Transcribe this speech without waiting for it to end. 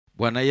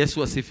Bwana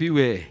Yesu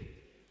asifiwe.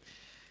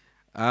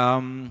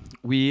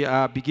 We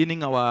are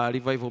beginning our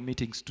revival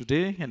meetings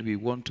today, and we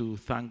want to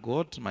thank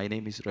God. My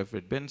name is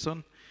Reverend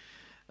Benson,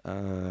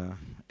 and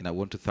I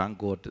want to thank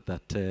God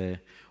that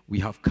we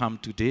have come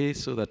today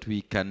so that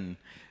we can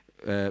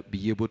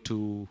be able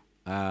to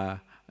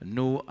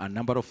know a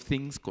number of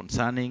things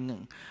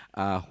concerning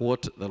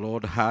what the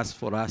Lord has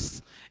for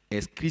us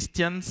as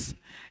Christians.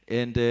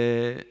 And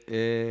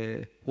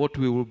what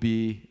we will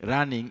be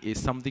running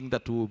is something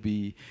that will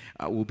be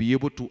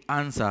able to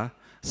answer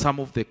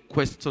some of the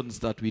questions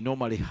that we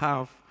normally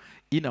have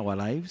in our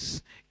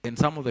lives, and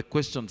some of the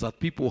questions that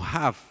people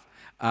have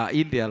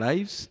in their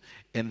lives.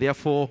 And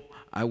therefore,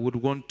 I would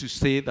want to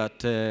say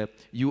that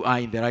you are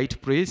in the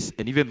right place,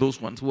 and even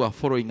those ones who are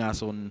following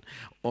us on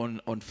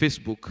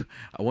Facebook,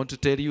 I want to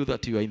tell you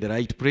that you are in the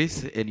right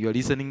place, and you are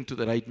listening to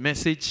the right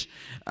message,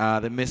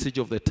 the message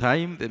of the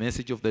time, the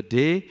message of the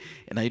day.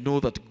 And I know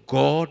that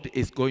God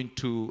is going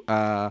to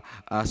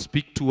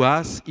speak to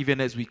us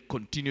even as we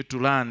continue to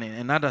learn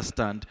and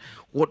understand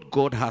what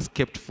God has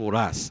kept for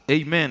us.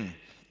 Amen.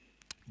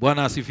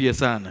 Bwana asifiwe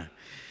sana.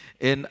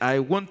 And I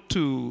want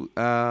to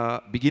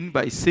begin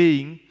by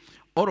saying,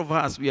 all of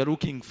us, we are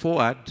looking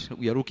forward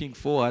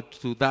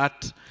to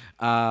that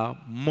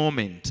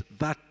moment,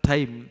 that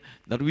time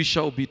that we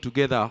shall be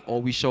together,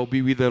 or we shall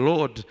be with the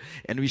Lord,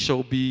 and we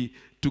shall be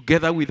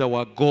together with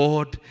our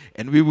God,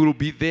 and we will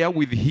be there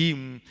with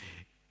Him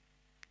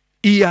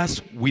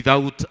years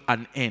without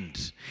an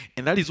end.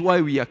 And that is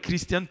why we are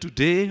Christian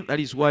today.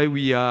 That is why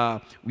we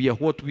are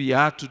what we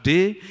are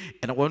today.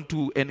 And I want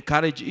to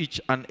encourage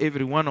each and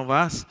every one of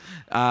us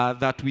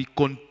that we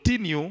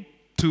continue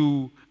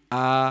to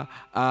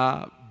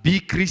be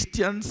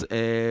Christians,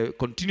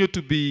 continue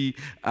to be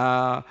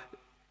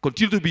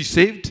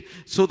saved,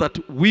 so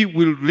that we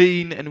will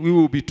reign and we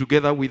will be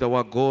together with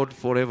our God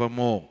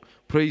forevermore.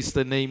 Praise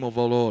the name of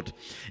our Lord.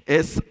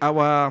 As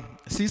our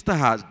sister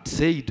had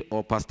said,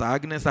 or Pastor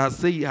Agnes had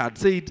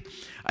said,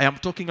 I am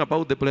talking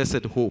about the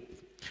blessed hope.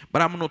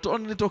 But I'm not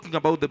only talking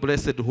about the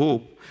blessed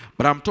hope,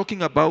 but I'm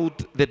talking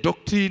about the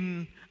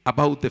doctrine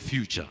about the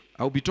future.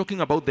 I'll be talking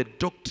about the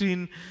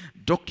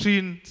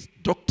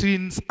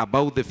doctrines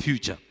about the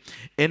future.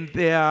 And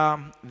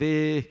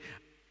it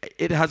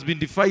has been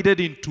divided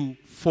into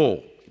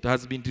four. It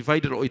has been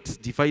divided, or it's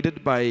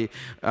divided by,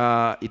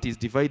 it is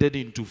divided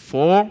into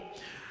four.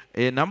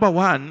 Number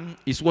one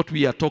is what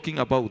we are talking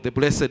about, the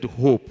blessed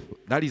hope.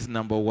 That is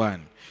number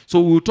one.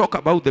 So we will talk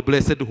about the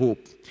blessed hope.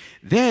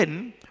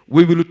 Then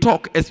we will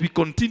talk as we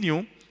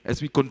continue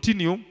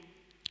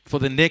for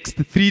the next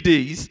 3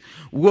 days.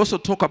 We also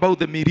talk about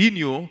the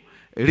millennial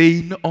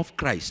reign of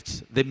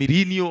Christ. The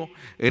millennial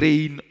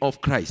reign of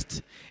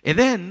Christ. And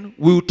then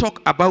we will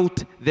talk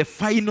about the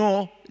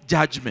final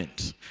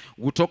judgment.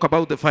 We'll talk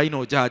about the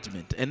final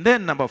judgment. And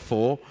then number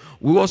four,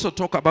 we'll also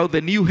talk about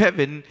the new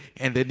heaven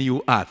and the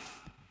new earth.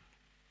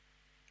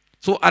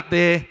 So at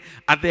the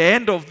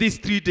end of these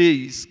 3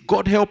 days,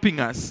 God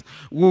helping us,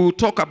 we will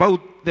talk about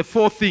the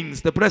four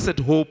things: the blessed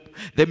hope,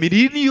 the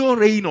millennial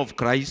reign of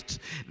Christ,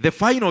 the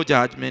final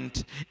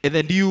judgment, and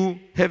the new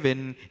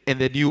heaven and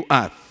the new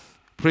earth.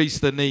 Praise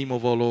the name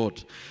of our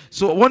Lord.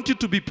 So I want you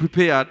to be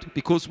prepared,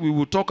 because we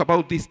will talk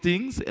about these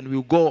things and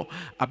we'll go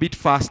a bit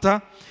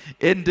faster.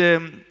 And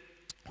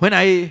when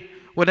I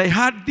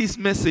heard this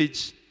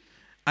message,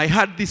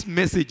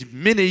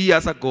 many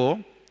years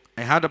ago.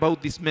 I heard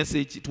about this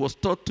message. It was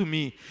taught to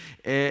me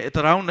at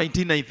around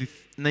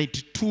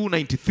 1992,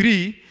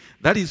 93.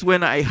 That is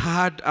when I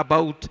heard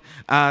about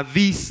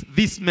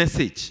this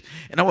message.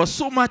 And I was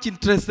so much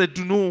interested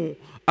to know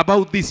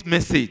about this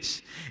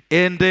message.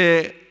 And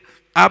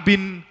I've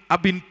been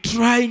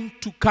trying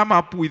to come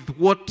up with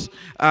what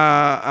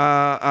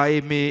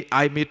I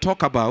may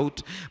talk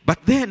about. But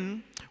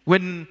then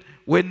when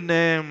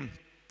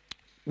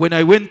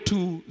I went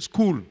to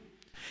school,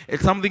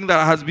 it's something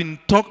that has been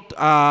talked,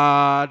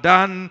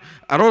 done,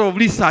 a lot of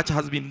research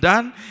has been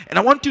done. And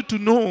I want you to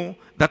know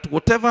that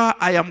whatever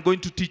I am going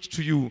to teach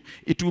to you,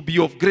 it will be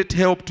of great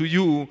help to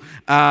you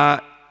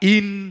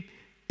in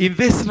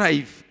this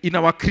life, in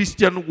our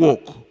Christian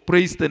walk.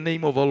 Praise the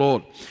name of our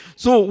Lord.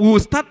 So we will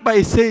start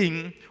by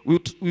saying,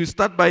 we'll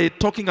start by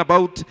talking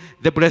about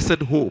the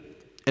blessed hope.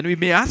 And we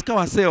may ask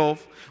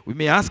ourselves,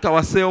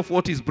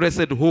 what is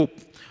blessed hope?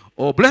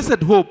 Or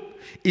blessed hope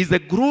is the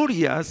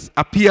glorious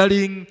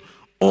appearing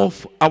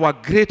of our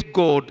great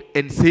God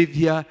and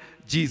Savior,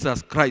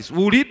 Jesus Christ.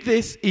 We'll read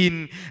this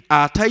in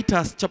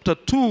Titus chapter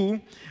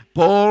 2.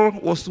 Paul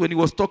when he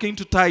was talking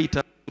to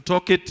Titus,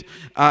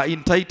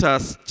 in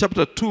Titus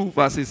chapter 2,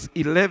 verses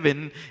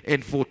 11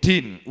 and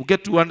 14. We'll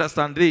get to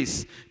understand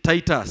this.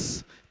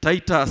 Titus,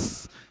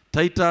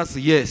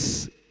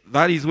 yes,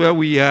 that is where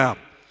we are.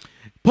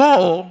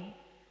 Paul,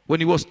 when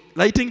he was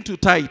writing to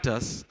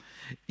Titus,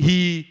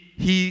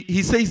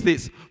 he says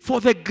this: for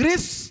the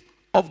grace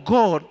of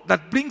God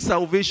that brings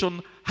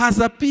salvation has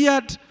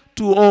appeared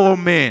to all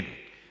men.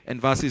 And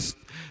verses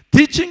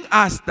teaching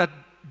us that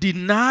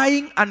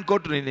denying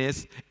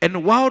ungodliness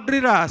and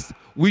worldly lust,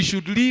 we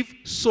should live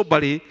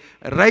soberly,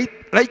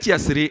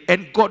 righteously,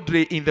 and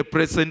godly in the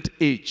present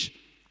age.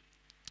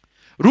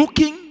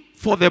 Looking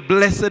for the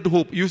blessed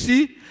hope. You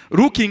see?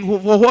 Looking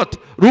for what?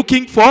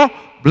 Looking for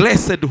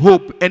blessed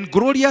hope and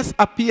glorious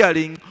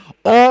appearing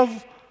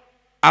of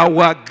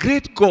our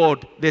great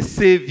God, the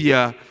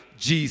Savior,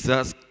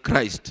 Jesus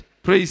Christ.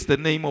 Praise the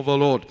name of the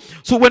Lord.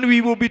 So when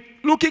we will be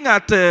looking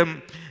at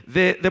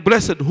the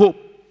blessed hope,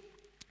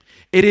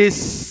 it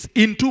is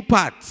in two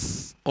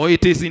parts, or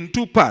it is in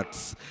two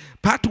parts.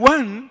 Part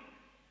one,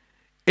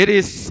 it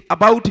is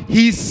about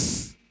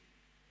his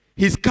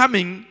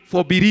coming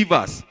for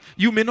believers.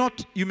 You may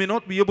not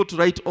be able to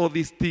write all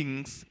these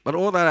things, but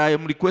all that I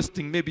am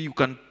requesting, maybe you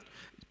can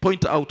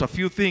point out a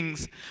few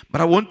things.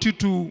 But I want you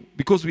to,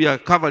 because we are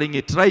covering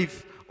it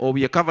live, or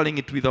we are covering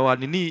it with our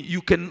nini,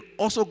 you can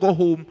also go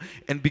home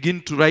and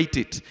begin to write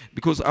it,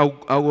 because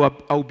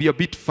I'll be a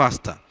bit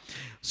faster.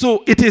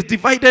 So it is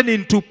divided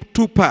into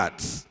two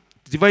parts.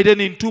 Divided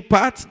in two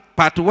parts.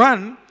 Part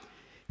one,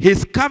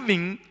 his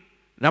coming.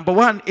 Number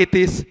one, it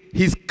is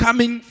his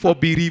coming for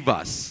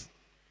believers.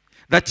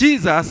 That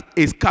Jesus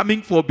is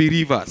coming for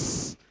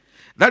believers.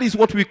 That is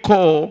what we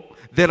call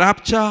the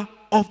rapture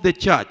of the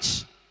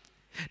church.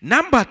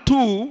 Number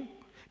two,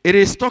 it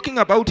is talking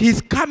about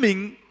his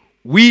coming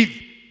with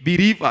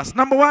believers.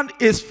 Number one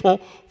is for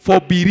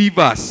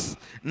believers.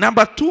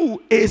 Number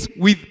two is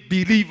with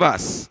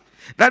believers.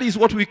 That is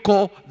what we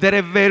call the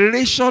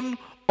revelation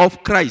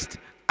of Christ.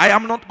 I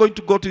am not going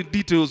to go to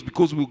details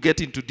because we'll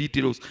get into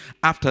details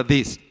after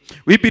this.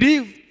 We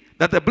believe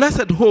that the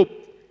blessed hope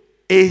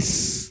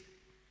is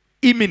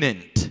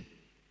imminent.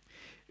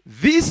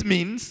 This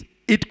means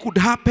it could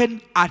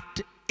happen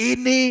at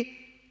any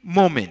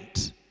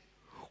moment.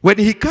 When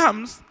he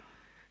comes,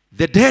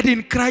 the dead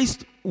in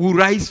Christ will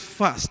rise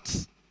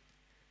first.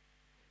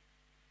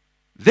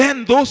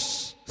 Then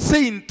those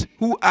saints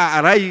who are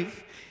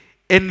alive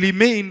and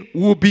remain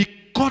will be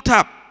caught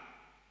up.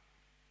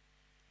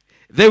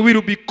 They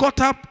will be caught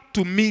up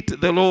to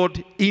meet the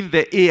Lord in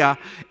the air,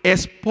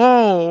 as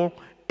Paul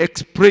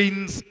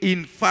explains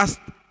in 1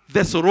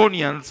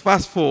 Thessalonians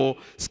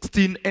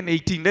 4:16 and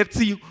 18. Let's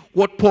see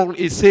what Paul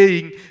is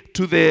saying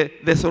to the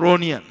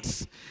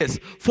Thessalonians. Yes.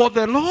 For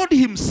the Lord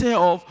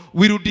himself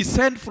will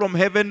descend from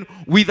heaven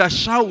with a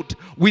shout,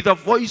 with the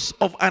voice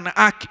of an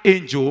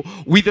archangel,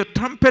 with the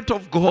trumpet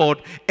of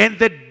God, and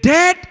the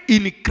dead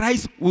in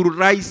Christ will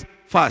rise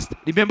first.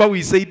 Remember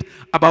we said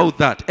about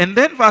that. And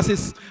then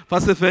verse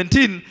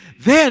 17,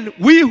 then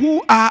we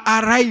who are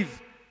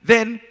alive,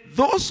 then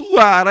those who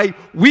are alive,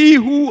 we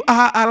who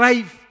are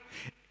alive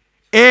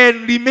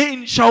and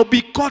remain shall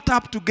be caught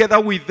up together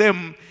with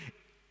them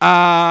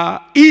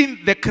in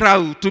the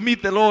crowd to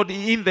meet the Lord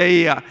in the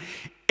air.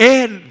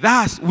 And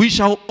thus we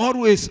shall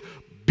always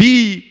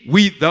be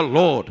with the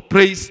Lord.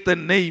 Praise the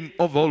name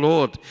of the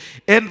Lord.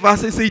 And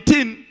verses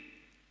 18,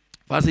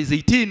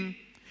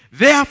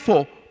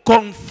 therefore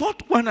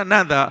comfort one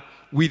another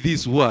with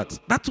these words.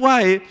 That's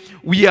why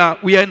we are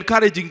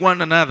encouraging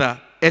one another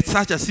at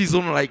such a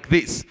season like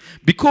this.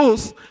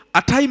 Because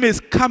a time is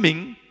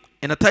coming,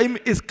 and a time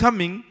is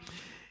coming,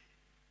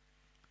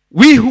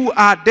 we who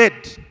are dead,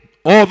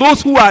 or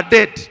those who are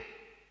dead,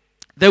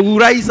 they will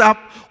rise up.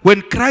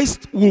 When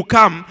Christ will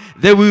come,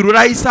 they will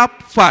rise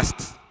up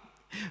first.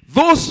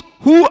 Those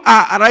who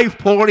are alive,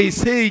 Paul is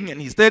saying,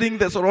 and he's telling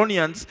the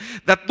Thessalonians,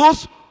 that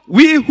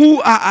we who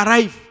are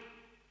alive,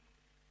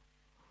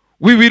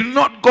 we will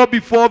not go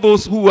before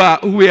those who are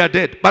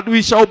dead, but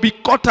we shall be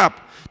caught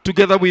up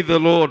together with the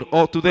Lord,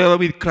 or together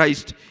with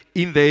Christ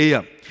in the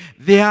air.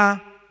 There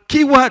are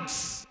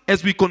keywords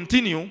as we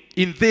continue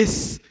in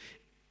this.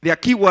 There are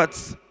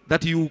keywords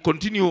that you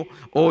continue,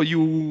 or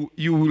you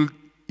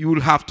will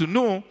have to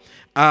know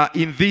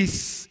in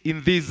this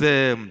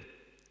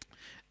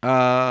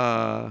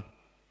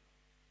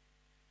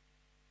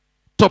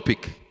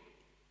topic.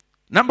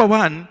 Number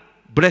one,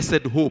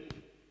 blessed hope.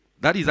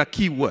 That is a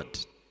key word.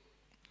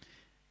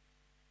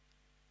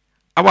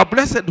 Our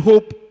blessed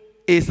hope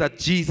is that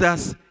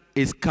Jesus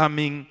is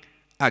coming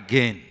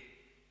again.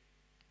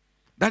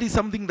 That is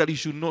something that you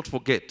should not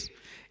forget.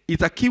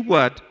 It's a key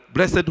word,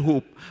 blessed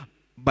hope.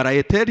 But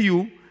I tell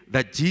you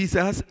that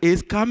Jesus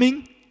is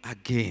coming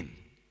again.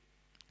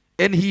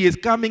 And he is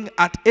coming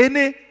at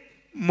any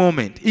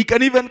moment. He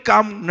can even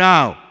come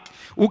now.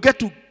 We'll get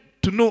to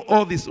know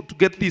all this, to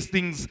get these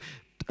things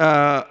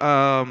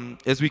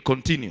as we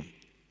continue.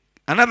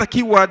 Another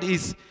key word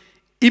is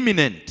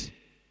imminent.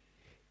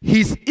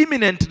 His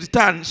imminent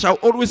return shall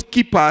always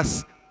keep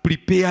us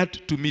prepared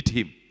to meet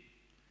him.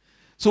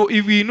 So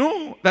if we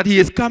know that he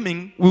is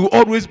coming, we will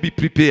always be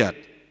prepared.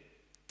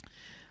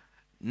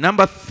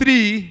 Number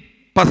three,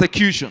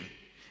 persecution.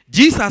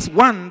 Jesus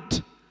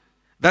wants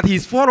that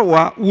his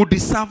follower would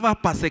suffer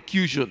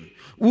persecution.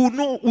 We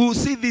will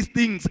see these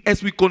things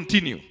as we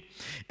continue.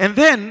 And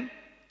then,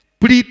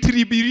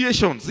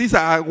 pre-tribulations. These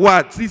are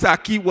words. These are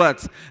key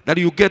words that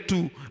you get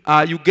to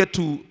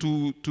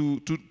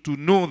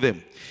know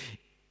them.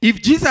 If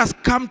Jesus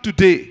come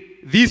today,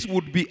 this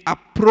would be a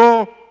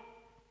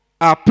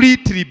a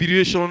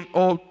pre-tribulation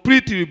or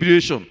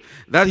pre-tribulation.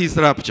 That is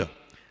rapture.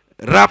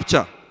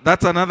 Rapture,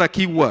 that's another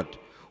key word.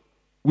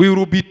 We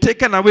will be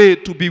taken away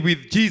to be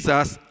with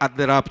Jesus at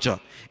the rapture.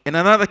 And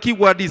another key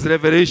word is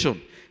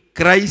revelation.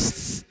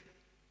 Christ's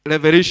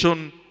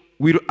revelation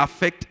will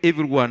affect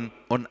everyone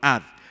on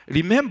earth.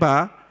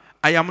 Remember,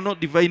 I am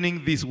not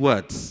divining these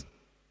words.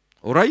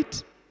 All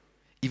right?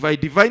 If I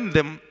divine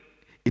them,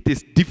 it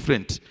is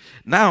different.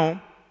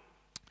 Now,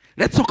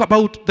 let's talk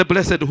about the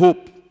blessed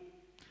hope.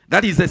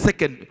 That is the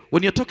second.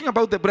 When you're talking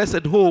about the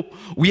blessed hope,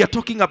 we are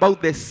talking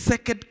about the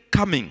second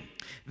coming.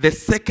 The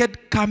second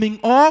coming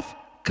of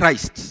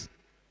Christ.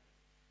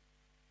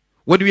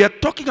 When we are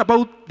talking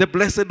about the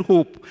blessed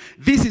hope,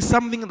 this is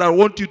something that I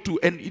want you to,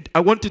 and I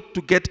want it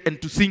to get and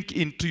to sink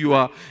into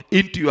your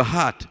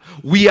heart.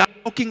 We are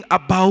talking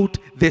about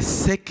the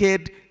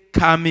second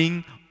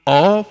coming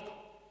of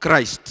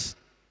Christ.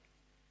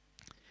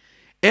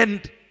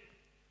 And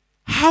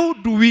how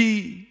do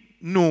we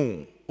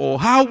know, or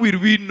how will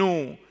we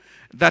know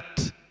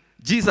that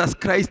Jesus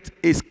Christ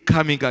is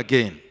coming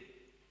again?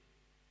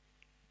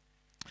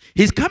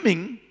 His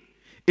coming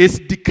is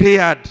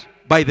declared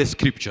by the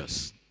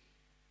scriptures.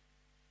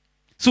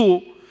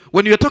 So,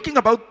 when we are talking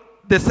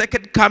about the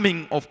second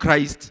coming of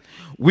Christ,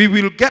 we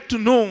will get to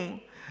know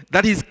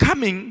that his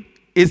coming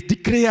is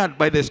declared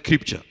by the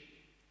scripture.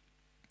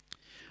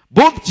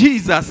 Both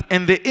Jesus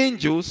and the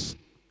angels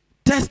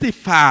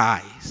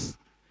testifies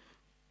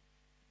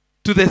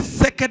to the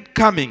second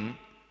coming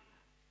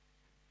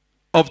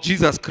of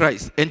Jesus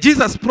Christ. And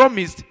Jesus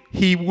promised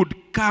he would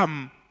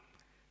come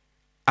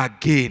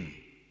again.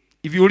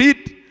 If you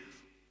read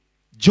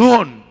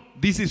John,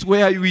 this is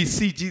where we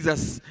see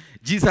Jesus.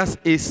 Jesus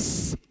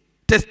is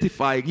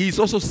testifying. He is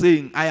also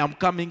saying, I am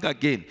coming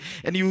again.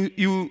 And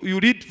you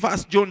read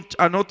John,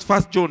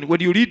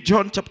 when you read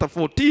John chapter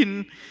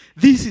 14,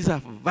 this is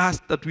a verse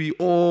that we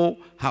all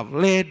have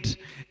read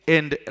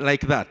and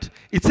like that.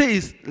 It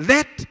says,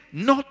 let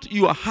not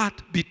your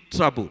heart be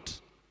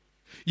troubled.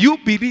 You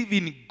believe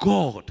in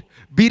God.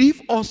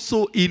 Believe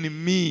also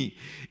in me.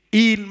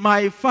 In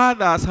my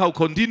Father's house,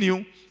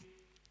 continue.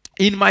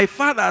 In my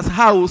Father's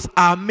house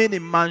are many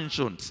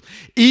mansions.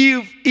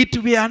 If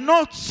it were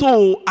not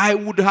so, I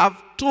would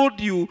have told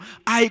you,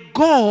 I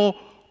go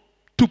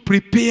to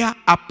prepare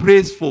a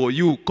place for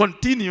you.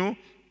 Continue.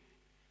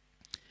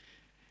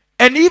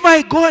 And if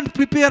I go and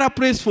prepare a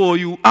place for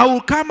you, I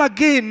will come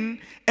again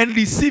and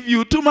receive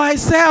you to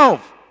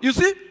myself. You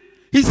see?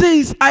 He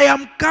says, I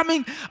am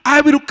coming,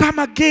 I will come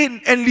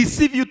again and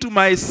receive you to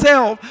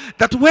myself,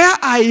 that where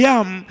I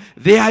am,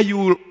 there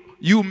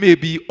you may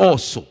be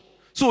also.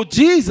 So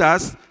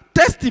Jesus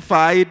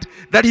testified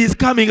that he is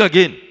coming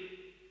again.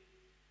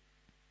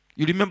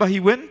 You remember he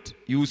went?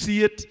 You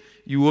see it.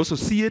 You also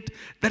see it.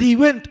 That he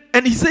went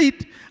and he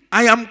said,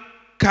 I am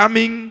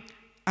coming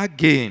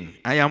again.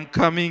 I am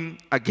coming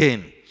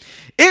again.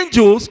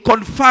 Angels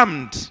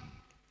confirmed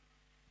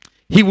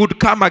he would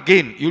come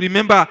again. You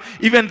remember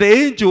even the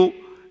angel,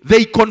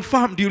 they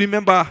confirmed. You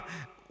remember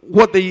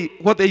what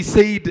they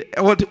said,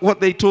 what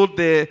they told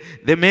the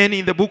men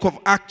in the book of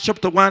Acts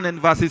chapter 1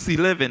 and verses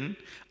 11.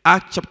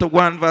 Acts chapter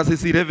 1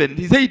 verses 11.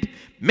 He said,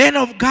 men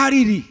of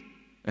Galilee,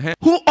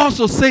 who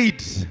also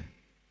said,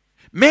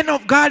 men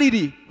of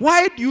Galilee,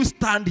 why do you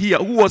stand here?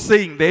 Who was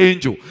saying? The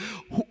angel.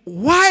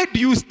 Why do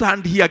you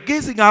stand here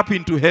gazing up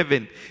into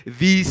heaven?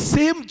 The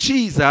same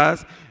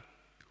Jesus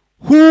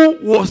who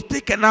was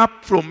taken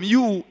up from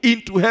you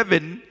into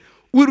heaven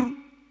will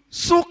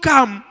so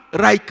come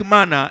like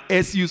manner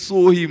as you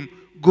saw him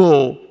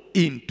go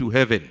into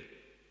heaven.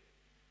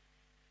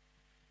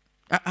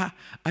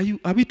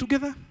 Are we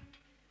together?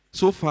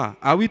 So far,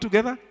 are we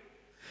together?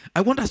 I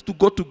want us to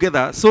go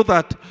together so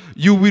that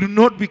you will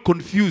not be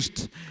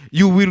confused.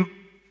 You will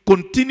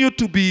continue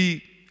to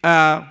be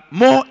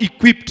more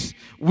equipped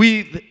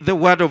with the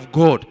word of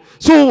God.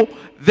 So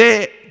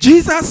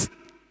Jesus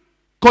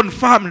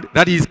confirmed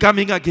that he is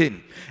coming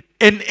again.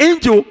 An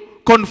angel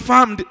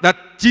confirmed that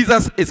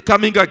Jesus is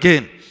coming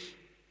again.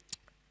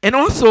 And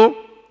also,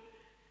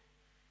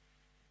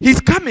 his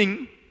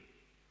coming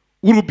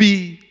will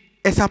be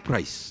a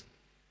surprise.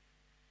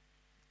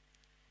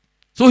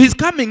 So his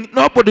coming,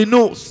 nobody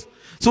knows.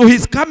 So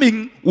his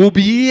coming will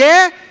be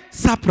a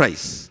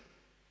surprise.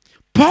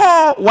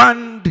 Paul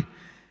warned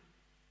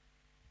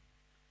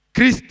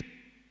Christ's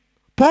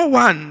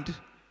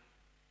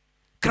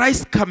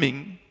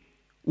coming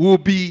will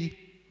be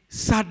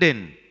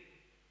sudden,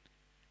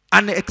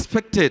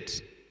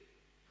 unexpected.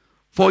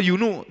 For you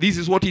know, this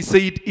is what he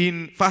said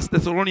in 1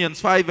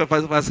 Thessalonians 5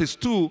 verses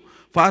 2.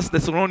 1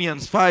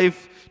 Thessalonians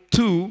 5,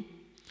 2.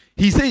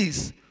 He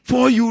says,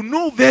 for you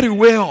know very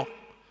well,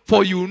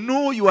 for you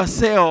know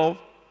yourself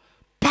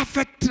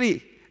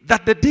perfectly,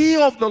 that the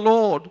day of the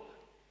Lord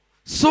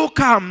so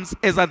comes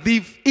as a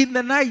thief in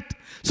the night.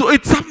 So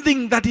it's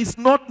something that is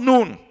not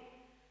known.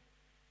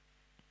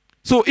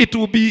 So it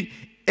will be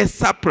a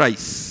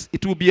surprise.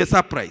 It will be a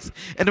surprise.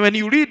 And when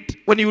you read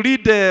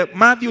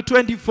Matthew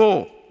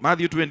 24,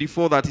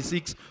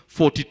 36,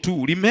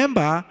 42,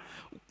 remember,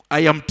 I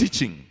am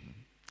teaching.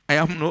 I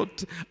am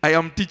not. I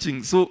am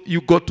teaching. So you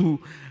got to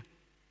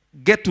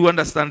get to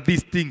understand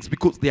these things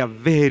because they are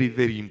very,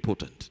 very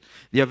important.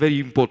 They are very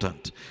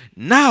important.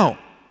 Now,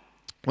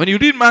 when you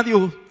read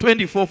Matthew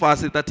 24,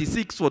 verse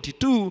 36,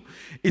 42,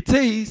 it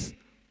says,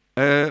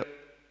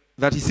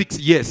 36,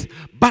 yes.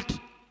 But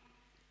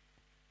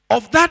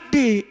of that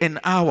day and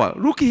hour,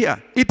 look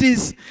here, it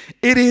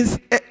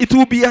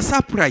will be a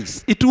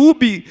surprise. It will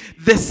be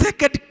the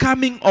second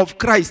coming of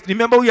Christ.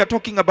 Remember, we are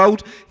talking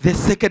about the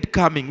second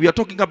coming. We are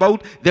talking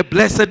about the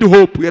blessed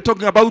hope. We are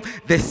talking about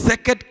the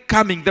second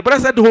coming. The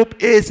blessed hope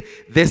is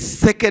the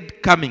second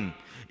coming.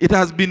 It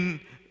has been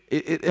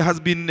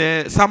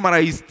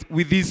summarized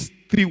with these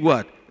three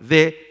words: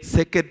 the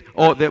second,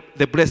 or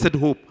the blessed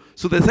hope.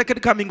 So the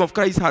second coming of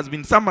Christ has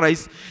been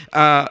summarized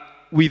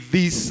with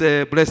this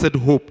blessed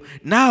hope.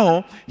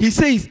 Now, he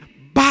says,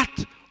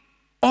 but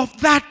of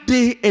that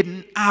day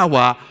and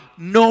hour,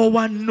 no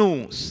one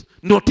knows,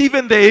 not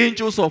even the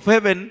angels of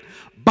heaven,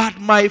 but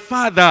my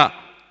Father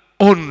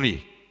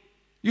only.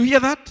 You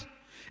hear that?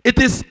 It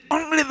is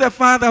only the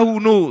Father who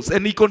knows.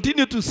 And he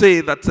continued to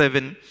say that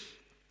 7.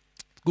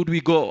 Could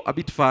we go a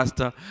bit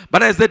faster?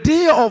 But as the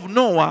day of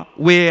Noah,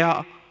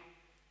 where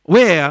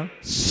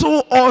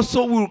so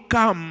also will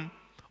come,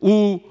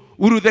 will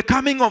the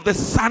coming of the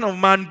Son of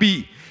Man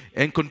be.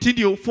 And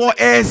continue, for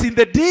as in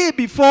the day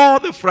before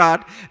the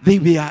flood, they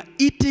were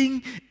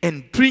eating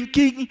and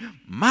drinking,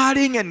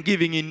 marrying and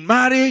giving in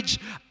marriage,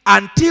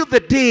 until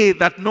the day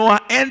that Noah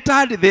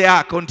entered the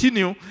ark.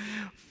 Continue,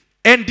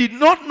 and did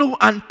not know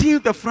until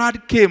the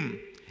flood came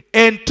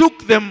and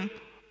took them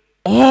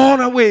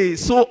all away.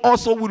 So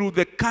also will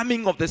the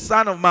coming of the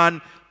Son of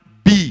Man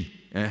be.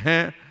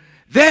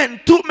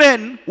 Then 2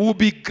 men will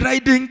be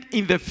grinding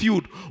in the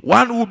field.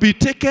 One will be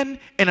taken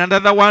and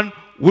another one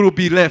will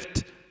be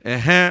left.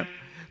 2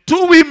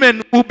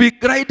 women will be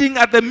grinding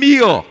at the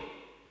mill.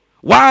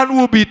 One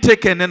will be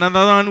taken and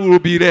another one will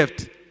be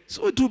left.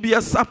 So it will be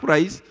a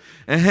surprise.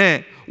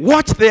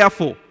 Watch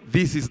therefore.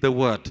 This is the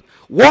word.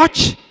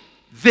 Watch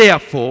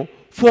therefore,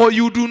 for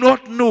you do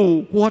not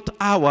know what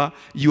hour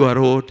your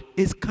Lord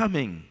is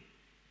coming.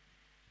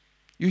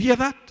 You hear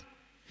that?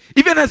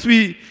 Even as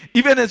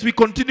we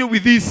continue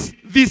with these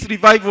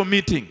revival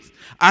meetings,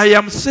 I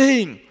am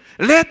saying,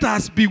 let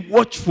us be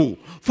watchful,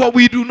 for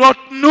we do not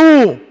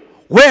know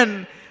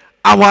when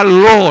our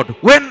Lord,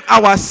 when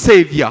our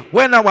Savior,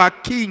 when our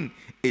King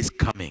is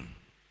coming.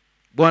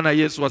 Bwana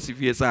Yesu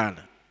asifiwe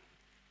sana.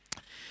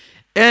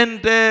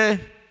 And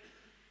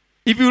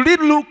if you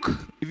read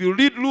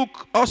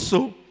Luke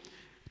also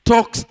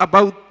talks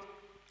about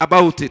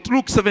it.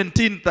 Luke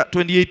 17,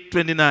 28,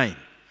 29.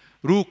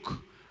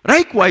 Luke.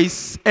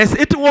 Likewise, as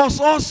it was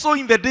also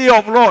in the day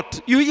of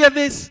Lot. You hear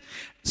this?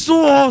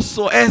 So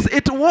also, as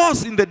it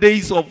was in the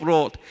days of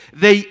Lot,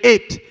 they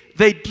ate,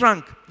 they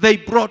drank, they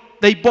bought,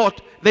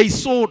 they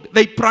sold,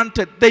 they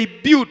planted, they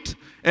built.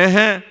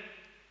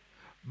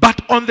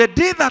 But on the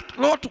day that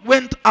Lot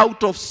went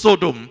out of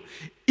Sodom,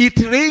 it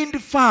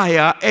rained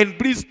fire and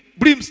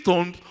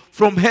brimstone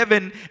from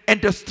heaven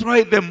and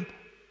destroyed them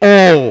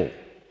all.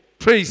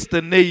 Praise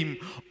the name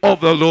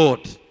of the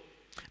Lord.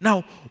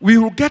 Now, we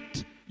will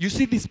get, you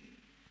see this,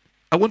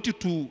 I want you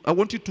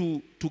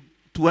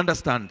to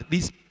understand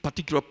this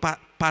particular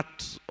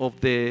part of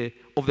the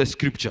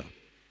scripture.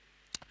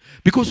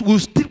 Because we'll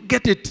still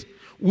get it,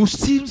 we'll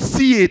still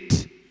see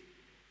it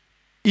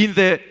in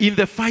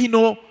the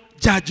final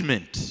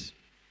judgment.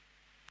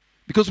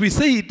 Because we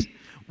said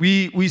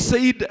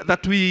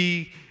that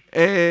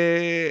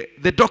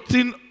the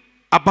doctrine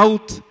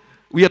about,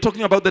 we are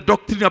talking about the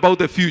doctrine about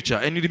the future.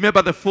 And you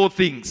remember the 4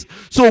 things.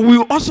 So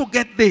we'll also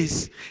get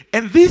this.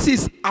 And this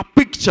is a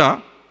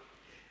picture.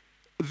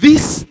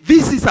 This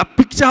is a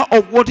picture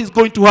of what is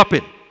going to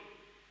happen.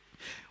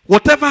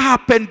 Whatever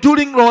happened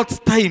during Lord's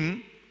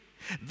time,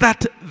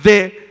 that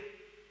the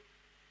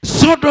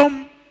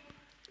Sodom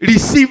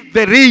received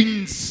the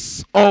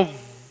rains of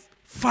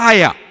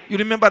fire. You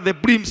remember the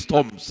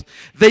brimstones.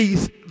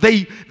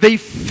 They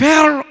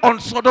fell on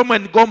Sodom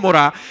and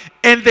Gomorrah,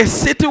 and the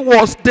city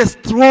was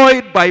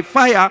destroyed by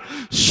fire.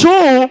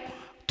 So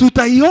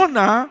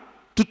tutaiona,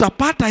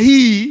 tutapata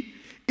hii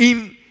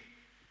in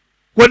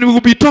when we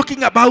will be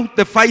talking about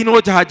the final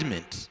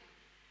judgment.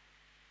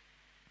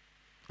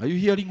 Are you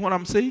hearing what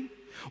I'm saying?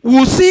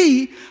 We'll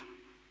see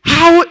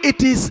how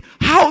it is,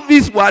 how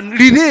this one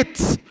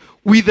relates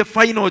with the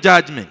final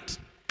judgment.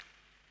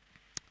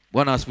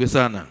 Bwana asifiwe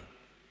sana.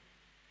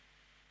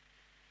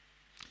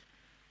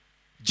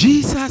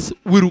 Jesus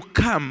will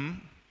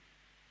come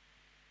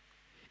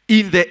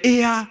in the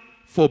air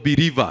for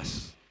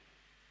believers.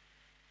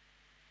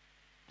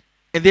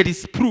 And there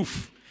is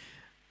proof.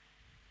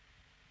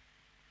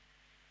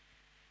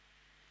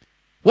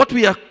 What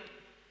we are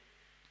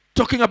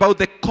talking about,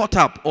 the caught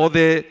up or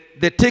the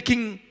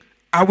taking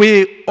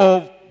away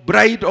of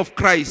bride of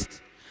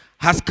Christ,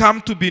 has come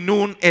to be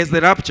known as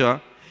the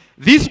rapture.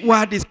 This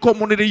word is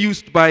commonly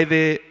used by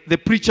the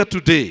preacher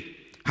today.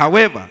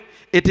 However,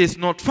 it is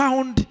not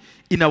found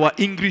in our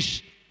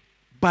English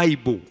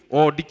Bible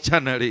or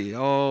dictionary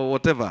or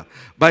whatever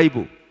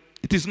Bible.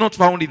 It is not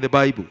found in the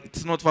Bible.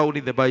 It's not found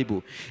in the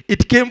Bible.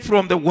 It came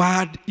from the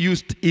word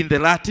used in the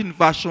Latin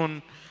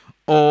version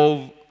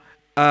of,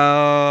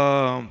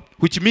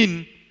 which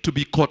mean to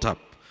be caught up.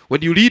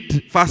 When you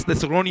read 1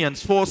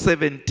 Thessalonians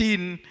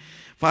 4:17,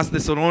 1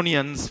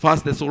 Thessalonians,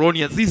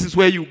 this is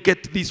where you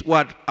get this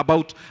word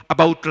about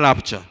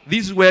rapture.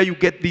 This is where you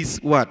get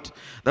this word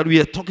that we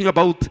are talking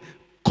about,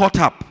 caught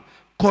up,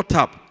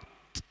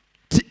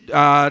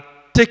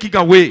 taking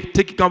away,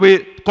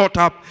 caught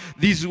up.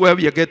 This is where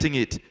we are getting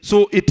it.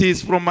 So it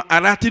is from a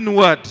Latin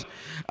word,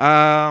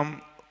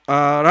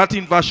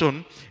 Latin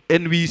version,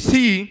 and we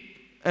see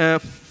 1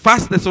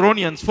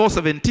 Thessalonians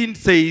 4:17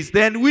 says,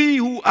 Then we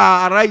who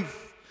arrive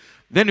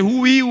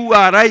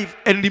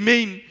and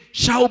remain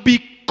shall be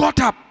caught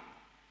up.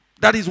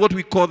 That is what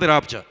we call the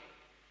rapture.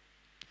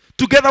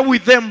 Together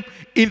with them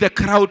in the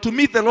crowd to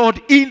meet the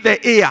Lord in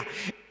the air.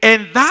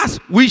 And thus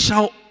we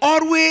shall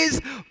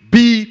always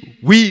be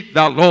with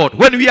the Lord.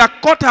 When we are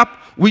caught up,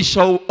 we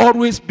shall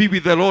always be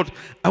with the Lord.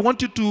 I want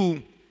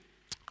to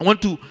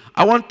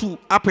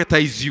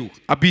appetize you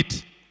a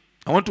bit.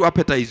 I want to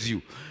appetize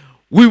you.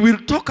 We will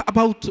talk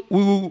about,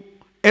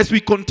 as we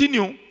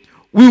continue,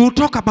 we will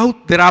talk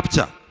about the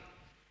rapture.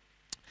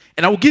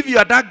 And I will give you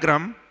a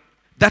diagram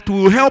that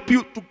will help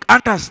you to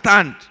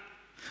understand.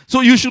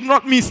 So you should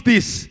not miss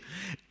this.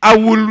 I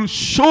will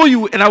show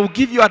you and I will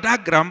give you a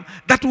diagram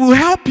that will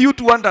help you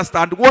to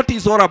understand what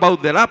is all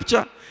about the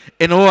rapture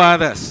and all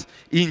others.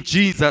 In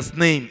Jesus'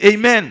 name.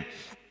 Amen.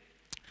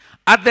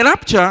 At the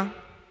rapture,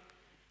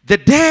 the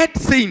dead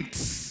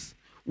saints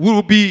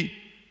will be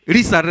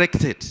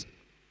resurrected.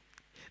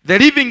 The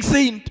living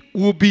saint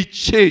will be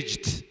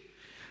changed.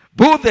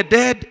 Both the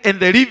dead and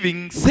the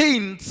living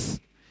saints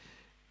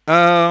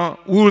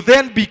will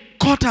then be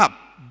caught up.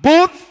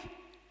 Both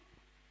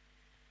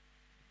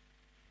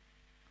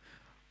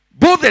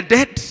the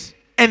dead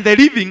and the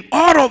living,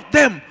 all of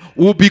them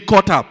will be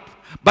caught up.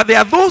 But there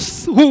are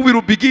those who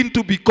will begin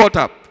to be caught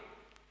up.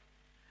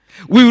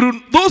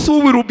 Those who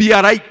will be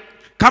alive.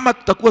 Kama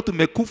tutakuwa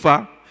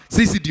tumekufa,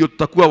 sisi ndio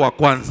tutakuwa wa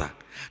kwanza.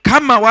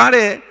 Kama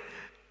wale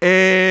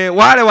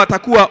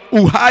watakuwa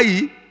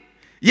uhai,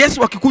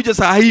 Yesu akikuja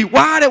saa hii,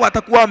 wale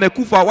watakuwa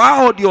wamekufa,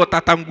 wao ndio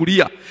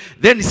watatangulia.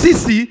 Then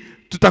sisi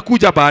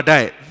tutakuja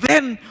baadaye.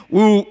 Then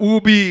we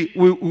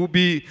will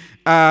be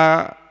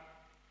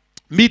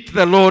meet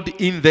the Lord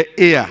in the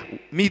air.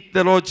 Meet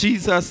the Lord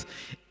Jesus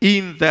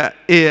in the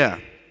air.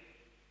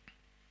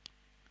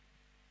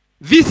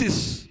 This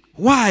is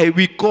why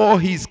we call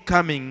his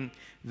coming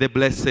the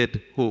blessed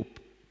hope.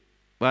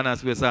 Bwana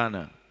asifiwe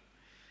sana.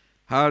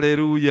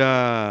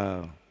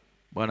 Hallelujah.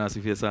 Bwana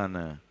asifiwe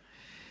sana.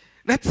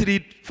 Let's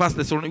read 1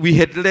 Thessalonians. We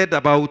had read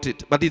about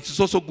it, but it's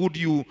also good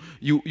you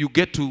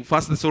get to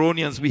 1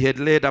 Thessalonians. We had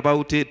read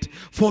about it.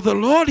 For the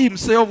Lord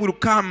himself will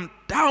come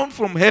down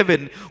from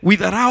heaven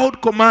with a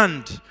loud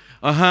command.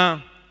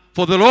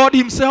 For the Lord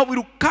himself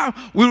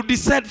will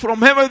descend from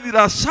heaven with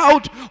a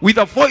shout, with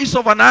the voice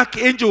of an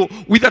archangel,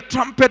 with the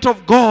trumpet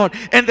of God,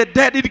 and the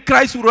dead in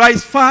Christ will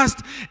rise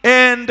fast,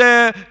 and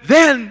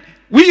then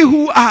we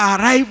who are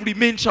alive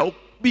remain shall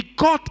be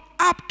caught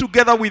up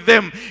together with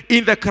them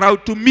in the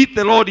crowd to meet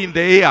the Lord in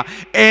the air,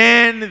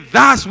 and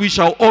thus we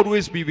shall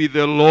always be with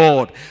the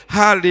Lord.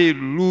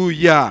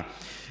 Hallelujah.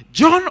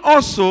 John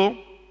also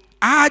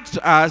urged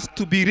us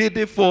to be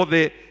ready for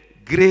the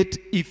great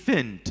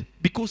event,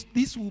 because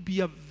this will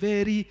be a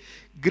very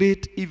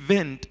great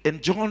event.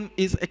 And John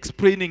is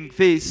explaining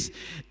this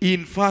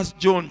in 1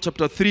 John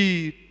chapter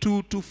 3,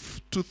 2 to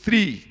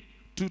 3.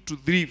 2 to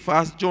 3,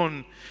 1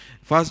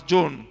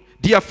 John.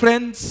 Dear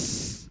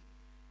friends,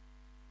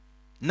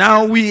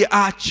 now we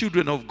are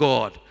children of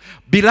God.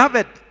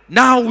 Beloved,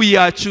 now we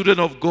are children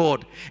of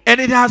God. And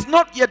it has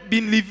not yet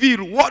been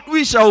revealed what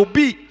we shall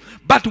be.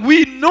 But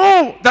we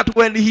know that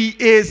when he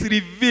is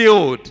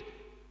revealed,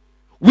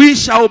 we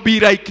shall be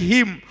like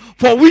him,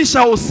 for we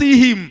shall see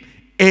him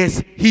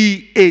as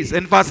he is.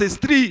 And verses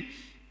 3,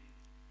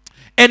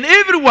 and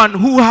everyone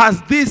who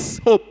has this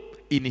hope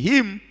in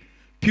him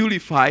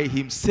purify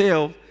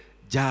himself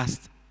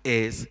just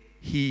as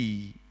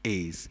he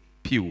is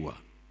pure.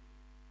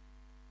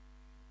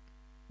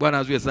 Bwana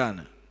asifiwe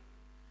sana.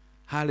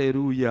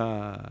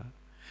 Hallelujah.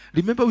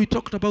 Remember we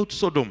talked about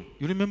Sodom.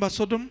 You remember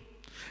Sodom?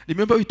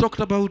 Remember we talked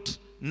about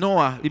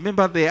Noah.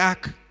 Remember the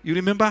ark? You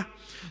remember?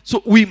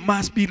 So we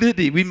must be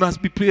ready. We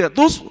must be prepared.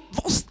 Those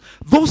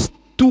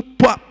two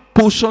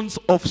portions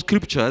of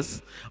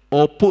scriptures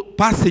or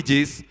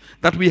passages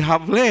that we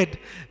have read,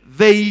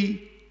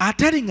 they are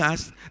telling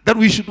us that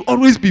we should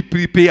always be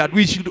prepared.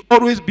 We should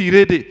always be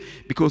ready,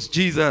 because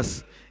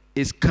Jesus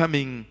is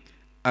coming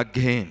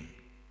again.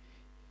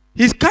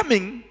 He's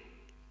coming.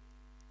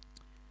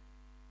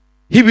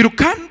 He will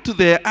come to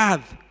the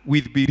earth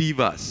with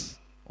believers.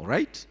 All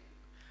right?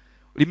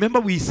 Remember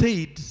we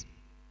said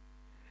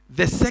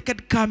the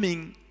second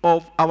coming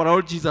of our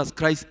Lord Jesus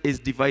Christ is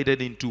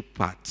divided in two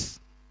parts.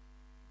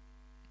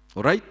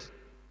 All right?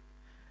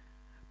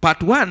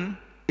 Part 1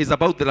 is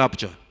about the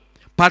rapture.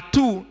 Part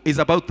 2 is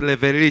about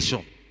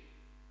revelation.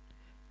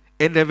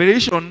 And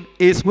revelation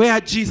is where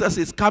Jesus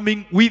is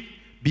coming with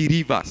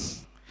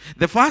believers.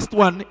 The first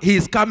one, he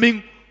is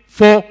coming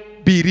for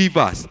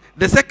believers.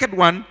 The second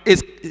one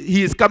is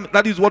he is coming,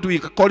 that is what we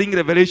are calling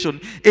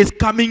Revelation, is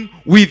coming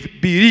with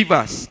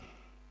believers.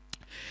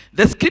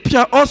 The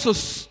scripture also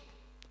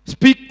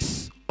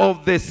speaks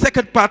of the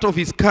second part of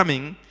his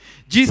coming.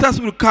 Jesus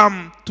will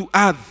come to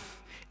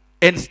earth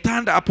and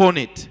stand upon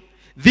it.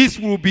 This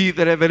will be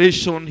the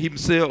revelation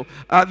himself.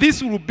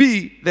 This will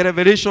be the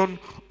revelation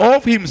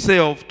of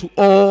himself to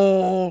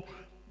all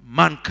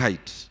mankind.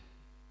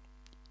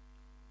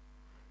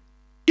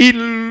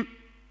 In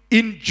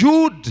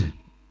Jude,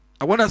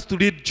 I want us to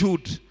read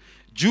Jude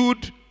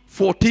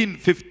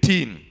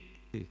 14:15.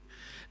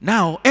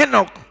 Now,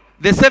 Enoch,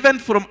 the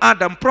seventh from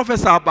Adam,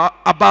 prophesied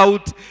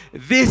about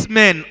this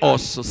man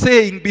also,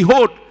 saying,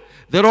 behold,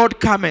 the Lord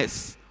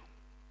cometh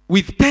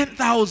with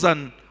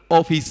 10,000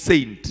 of his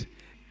saints.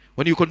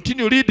 When you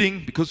continue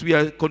reading, because we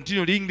are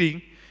continuing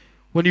reading,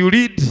 when you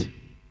read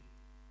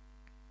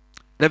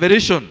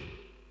Revelation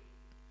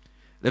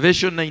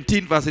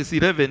 19 verses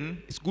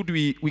 11, it's good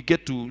we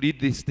get to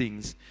read these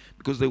things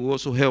because they will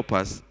also help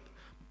us.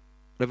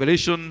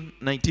 Revelation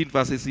 19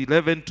 verses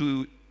 11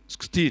 to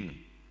 16.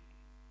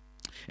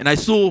 And I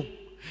saw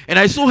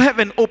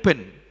heaven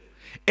open,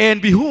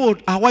 and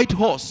behold, a white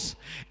horse,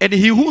 and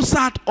he who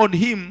sat on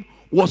him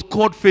was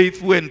called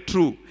Faithful and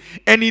True.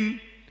 And in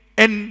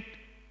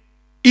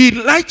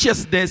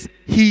righteousness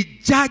he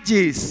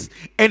judges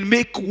and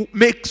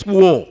makes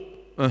war.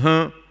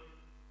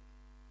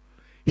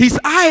 His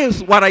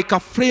eyes were like a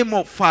flame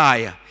of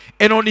fire,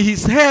 and on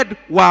his head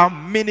were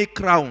many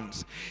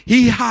crowns.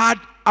 He had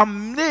a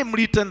name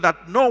written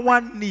that no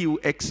one knew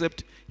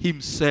except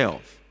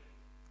himself.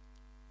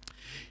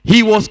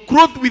 He was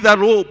clothed with a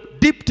robe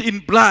dipped in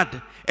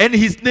blood, and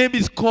his name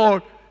is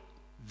called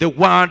the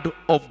Word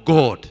of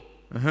God.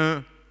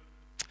 And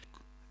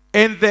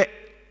the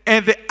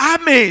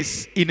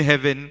armies in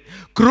heaven,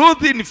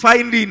 clothed in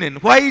fine linen,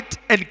 white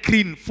and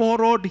clean,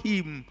 followed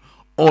him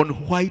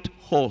on white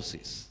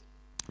horses.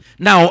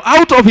 Now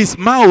out of his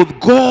mouth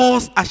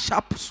goes a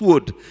sharp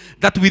sword,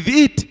 that with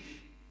it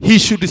he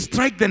should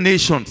strike the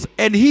nations,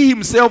 and he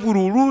himself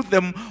will rule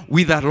them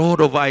with a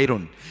rod of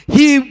iron.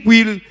 He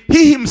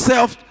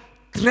himself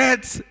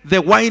treads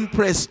the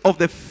winepress of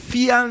the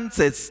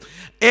fiancés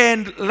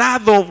and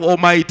wrath of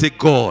Almighty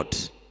God.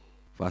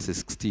 Verse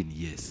 16,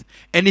 yes.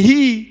 And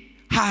he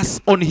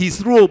has on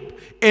his robe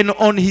and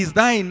on his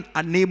thigh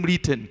a name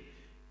written,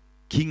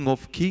 King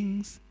of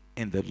Kings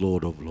and the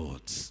Lord of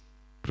Lords.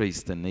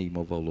 Praise the name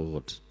of our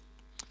Lord.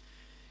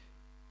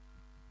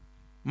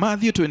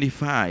 Matthew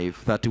 25,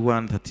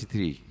 31,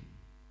 33.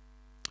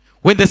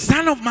 When the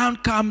Son of Man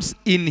comes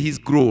in his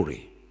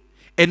glory,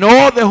 and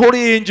all the holy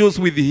angels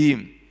with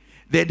him,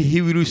 then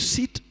he will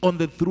sit on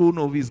the throne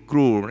of his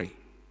glory.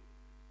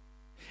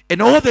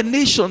 And all the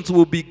nations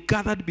will be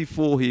gathered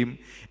before him,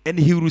 and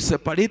he will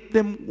separate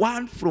them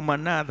one from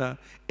another,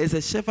 as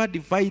a shepherd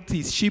divides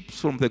his sheep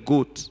from the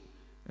goat.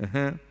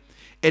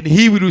 And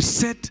he will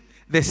set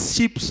the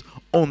sheep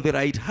on the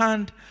right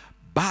hand,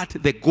 but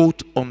the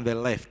goat on the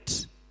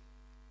left.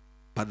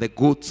 But the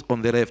goats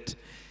on the left.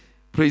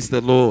 Praise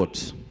the Lord.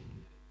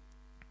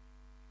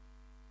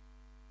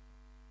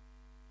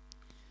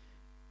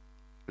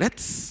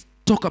 Let's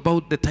talk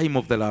about the time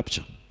of the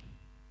rapture.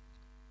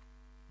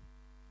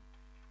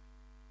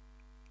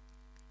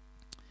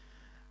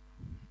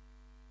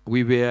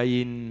 We were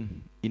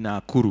in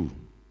Nakuru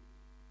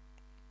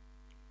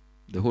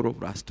the whole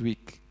of last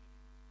week.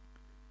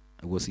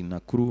 I was in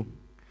Nakuru.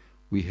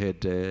 We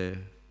had a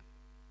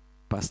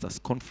pastors'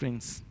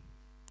 conference,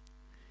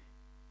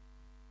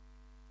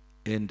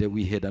 and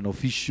we had an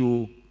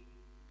official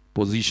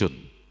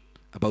position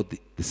about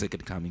the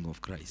second coming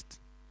of Christ.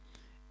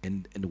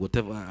 And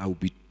whatever I'll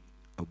be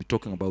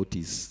talking about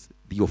is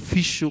the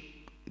official.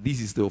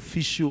 This is the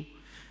official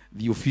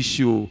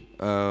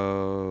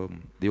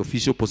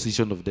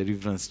position of the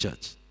Deliverance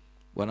Church.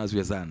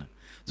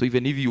 So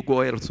even if you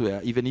go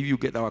elsewhere, even if you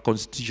get our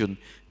constitution,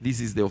 this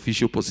is the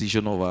official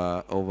position of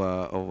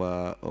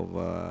our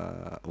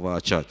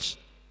church.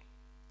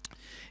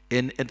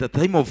 And at the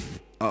time of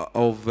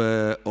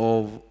the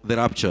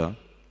rapture,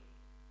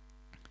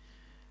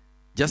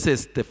 just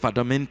as the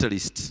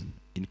fundamentalists,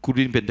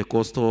 including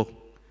Pentecostal,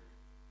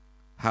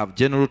 have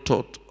generally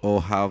taught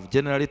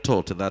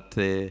that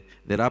the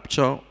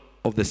rapture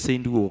of the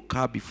saint will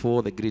occur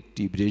before the great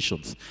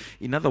tribulations.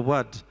 In other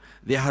words,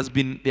 there has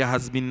been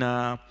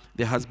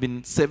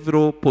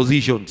several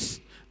positions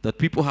that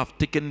people have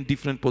taken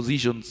different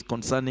positions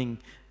concerning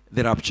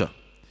the rapture,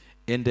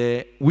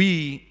 and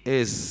we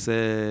as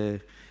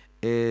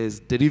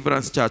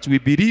Deliverance Church, we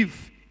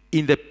believe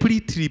in the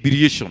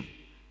pre-tribulation.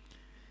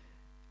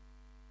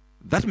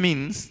 That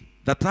means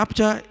that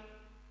rapture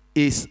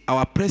is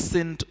our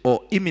present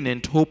or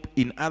imminent hope.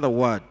 In other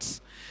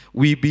words,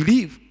 we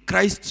believe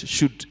Christ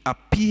should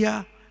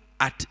appear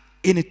at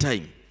any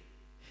time.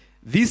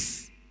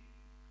 These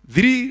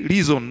three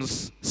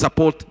reasons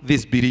support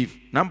this belief.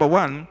 Number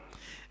one,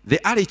 the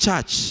early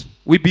church,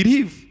 we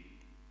believe,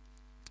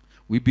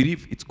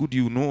 it's good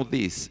you know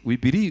this, we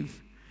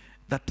believe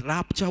that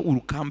rapture will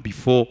come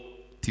before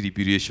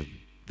tribulation,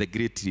 the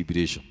great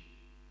tribulation.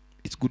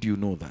 It's good you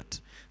know that.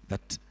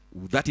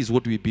 That is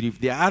what we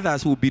believe. There are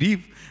others who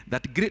believe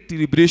that great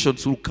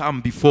tribulations will come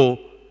before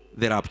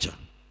the rapture.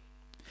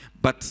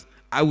 But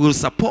I will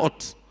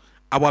support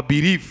our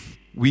belief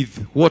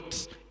with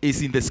what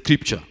is in the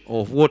scripture,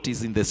 or what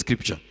is in the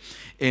scripture.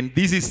 And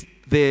this is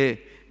the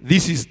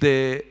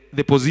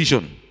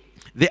position.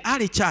 The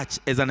early church,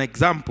 as an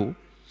example,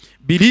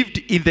 believed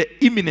in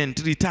the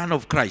imminent return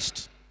of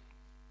Christ.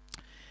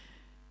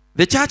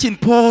 The church in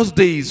Paul's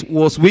days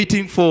was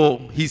waiting for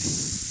his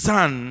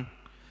son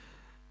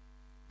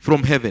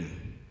from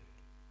heaven.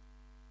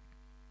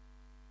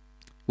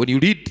 When you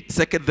read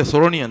 2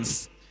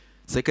 Thessalonians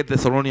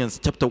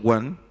chapter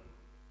 1,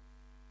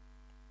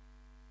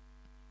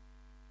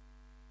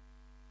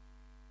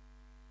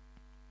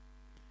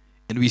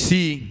 and we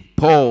see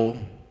Paul,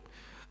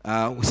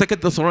 2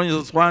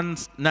 Thessalonians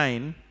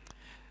 1:9,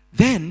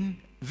 then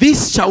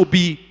this shall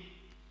be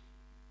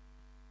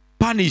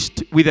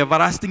punished with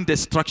everlasting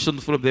destruction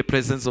from the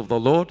presence of the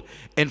Lord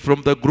and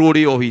from the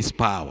glory of his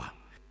power.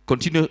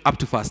 Continue up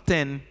to verse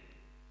 10.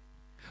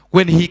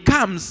 When he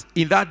comes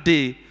in that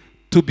day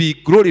to be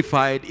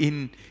glorified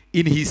in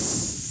his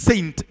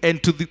saint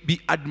and to be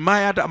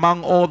admired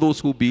among all those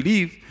who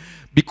believe,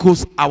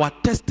 because our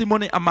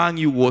testimony among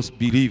you was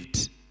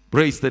believed.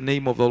 Praise the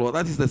name of the Lord.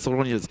 That is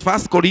Thessalonians.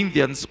 1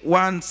 Corinthians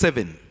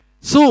 1:7.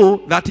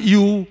 So that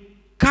you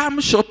come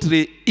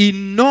shortly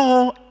in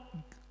no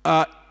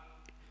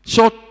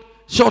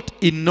short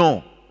in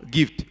no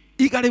gift,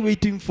 eagerly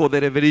waiting for the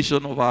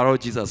revelation of our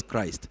Lord Jesus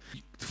Christ.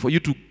 For you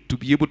to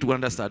be able to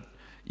understand,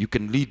 you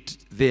can read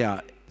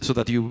there so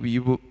that you be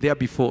there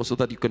before, so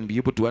that you can be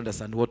able to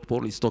understand what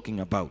Paul is talking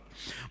about.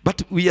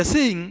 But we are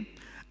saying,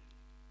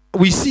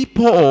 we see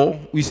Paul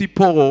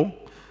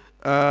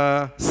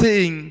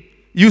saying,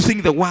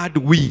 using the word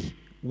we,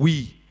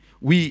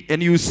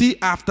 and you see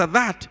after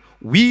that,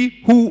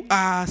 we who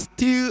are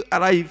still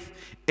alive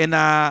and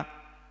are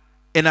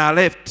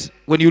left.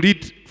 When you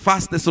read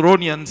 1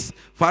 Thessalonians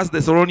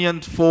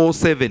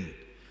 4:7,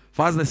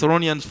 1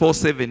 Thessalonians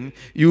 4:7,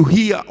 you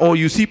hear or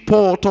you see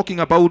Paul talking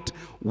about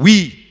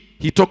we.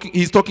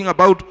 He's talking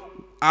about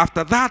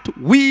after that,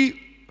 we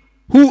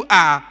who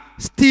are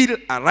still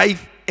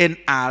alive and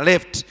are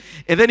left.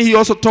 And then he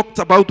also talks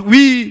about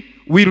we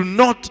will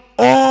not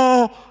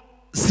all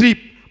sleep,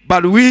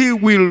 but we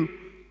will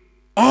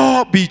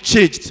all be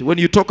changed. When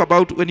you talk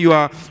about when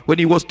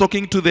he was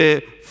talking to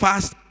the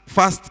first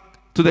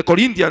to the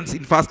Corinthians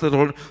in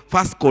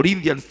 1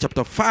 Corinthians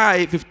chapter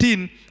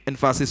 5:15 and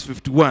verses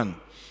 51.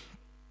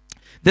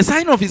 The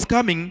sign of his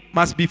coming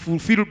must be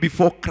fulfilled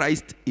before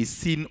Christ is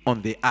seen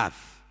on the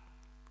earth.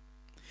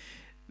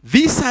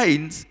 These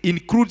signs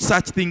include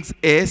such things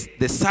as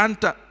the sun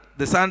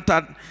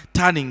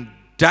turning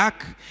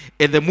dark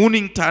and the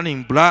moon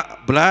turning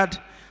blood.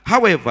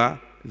 However,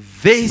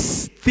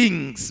 these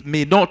things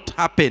may not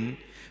happen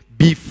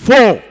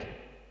before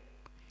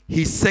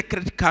his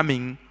second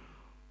coming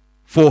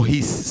for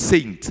his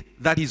saint.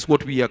 That is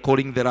what we are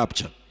calling the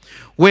rapture.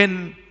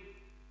 And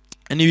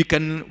we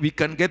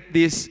can get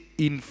this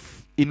in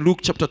Luke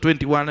chapter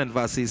 21 and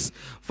verses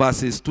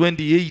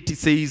 28. It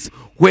says,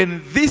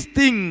 when these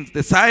things,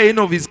 the sign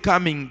of his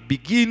coming,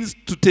 begins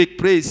to take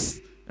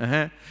place.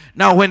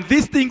 Now when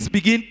these things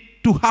begin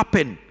to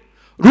happen,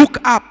 look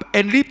up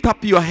and lift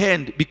up your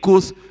hand,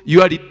 because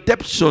your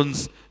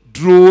redemptions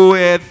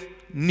draweth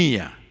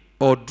near,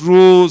 or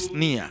draws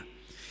near.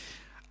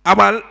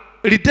 Our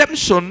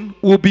redemption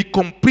will be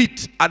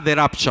complete at the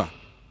rapture.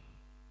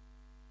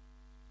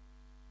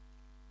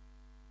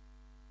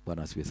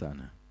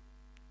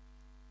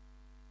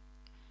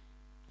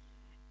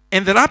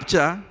 And the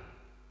rapture,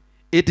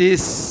 it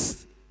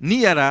is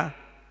nearer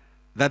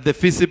than the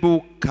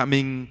visible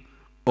coming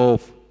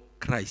of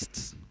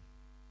Christ.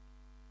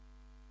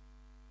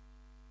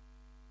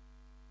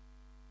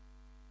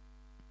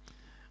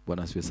 You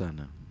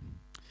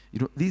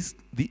know, these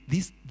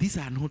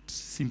are not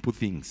simple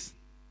things.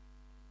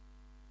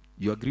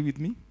 You agree with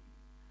me?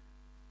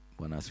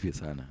 Do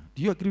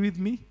you agree with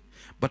me?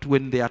 But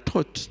when they are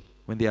taught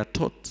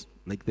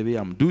like the way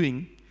I'm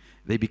doing,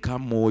 they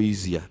become more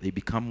easier. They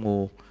become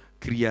more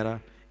clearer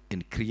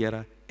and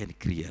clearer and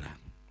clearer.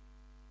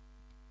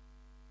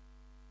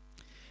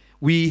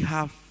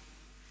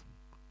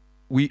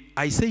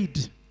 I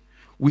said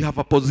we have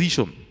a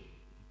position.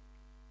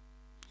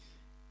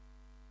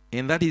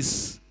 And that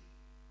is,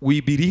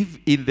 we believe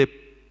in the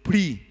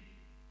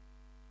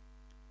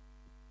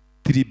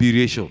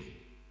pre-tribulation.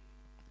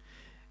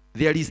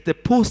 There is the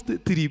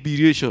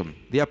post-tribulation.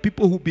 There are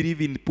people who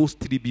believe in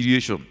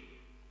post-tribulation.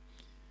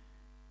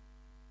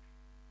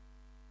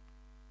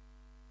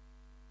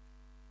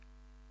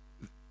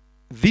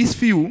 This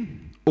view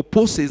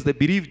opposes the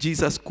belief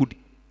Jesus could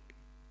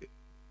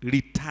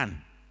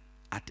return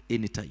at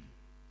any time.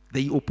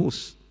 They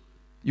oppose.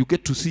 You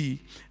get to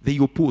see, they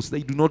oppose.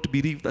 They do not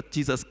believe that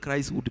Jesus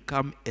Christ would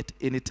come at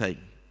any time.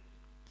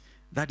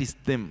 That is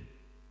them.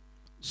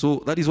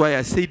 So that is why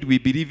I said we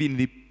believe in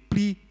the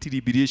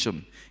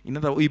pre-tribulation. In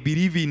other words, we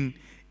believe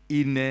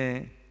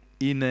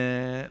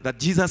that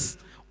Jesus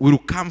will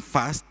come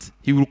first,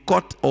 he will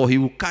cut, or he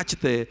will catch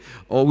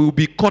or will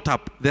be caught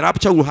up. The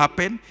rapture will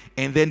happen,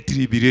 and then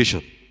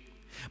tribulation.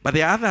 But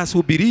the others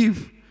who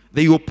believe,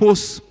 they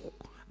oppose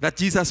that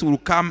Jesus will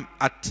come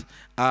at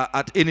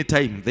any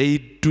time. They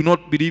do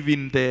not believe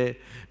in the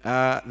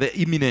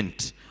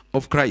imminent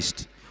of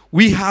Christ.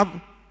 We have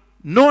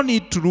no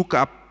need to look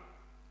up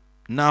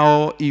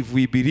now if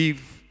we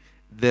believe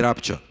the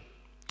rapture.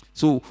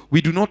 So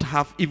we do not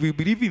have, if we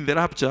believe in the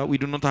rapture, we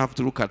do not have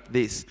to look at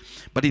this.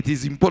 But it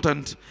is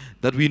important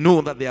that we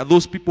know that there are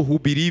those people who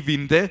believe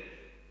in the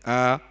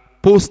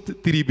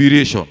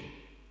post-tribulation.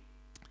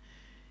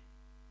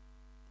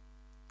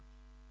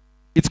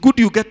 It's good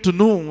you get to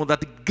know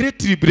that the great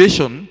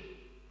tribulation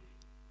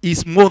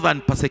is more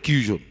than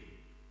persecution.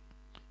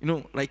 You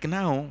know, like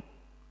now,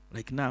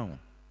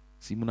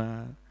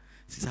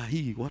 sisa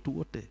hii watu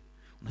wote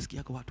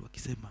unasikia kwa watu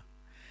wakisema,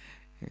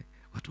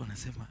 watu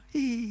wanasema,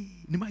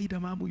 ni maida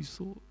mamu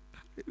iso.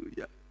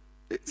 Haleluya.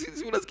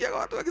 Si unasikia kwa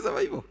watu wakisema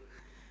hivyo?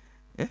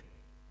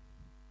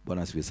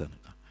 Bwana asifiwe sana.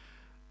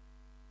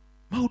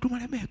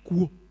 Mahuduma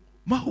yamekuwa,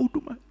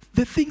 mahuduma,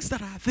 the things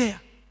that are there.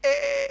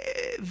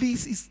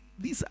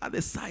 These are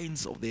the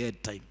signs of the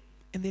end time,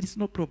 and there is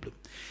no problem.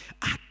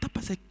 Hata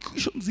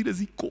persecution zile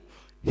ziko.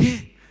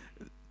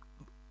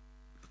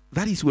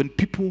 That is when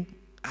people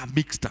are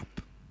mixed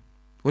up.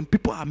 When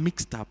people are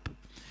mixed up,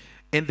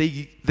 and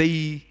they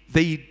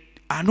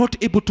are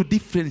not able to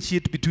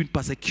differentiate between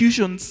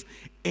persecutions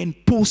and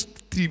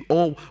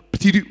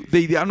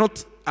they are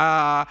not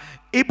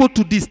able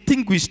to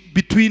distinguish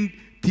between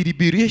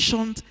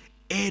tribulations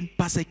and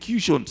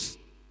persecutions.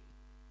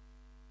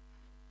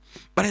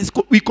 But as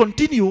we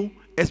continue,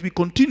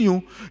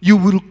 you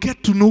will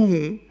get to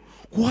know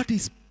what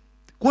is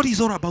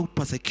all about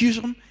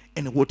persecution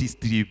and what is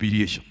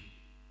tribulation.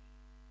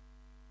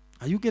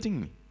 Are you getting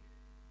me?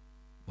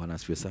 Bwana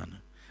asifiwe sana.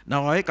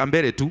 Na waweka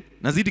mbele tu,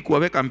 nazidi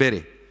kuwaweka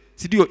mbele.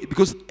 Sidio,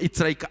 because it's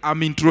like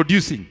I'm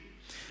introducing.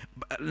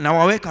 Na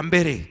waweka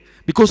mbele,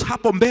 because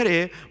hapo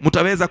mbele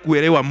mutaweza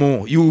kuelewa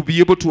more. You will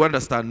be able to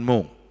understand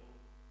more.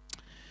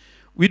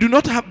 We do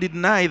not have to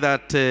deny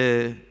that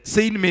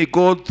Satan may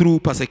go through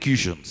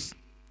persecutions.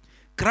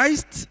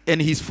 Christ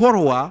and his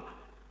follower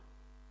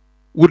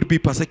would be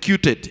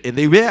persecuted, and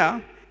they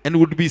were, and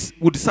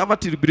would suffer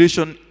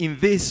tribulation in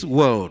this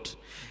world.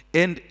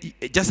 And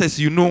just as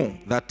you know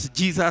that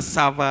Jesus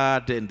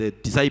suffered and the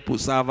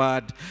disciples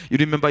suffered, you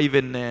remember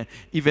even the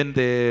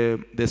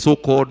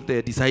so-called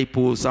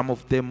disciples, some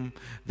of them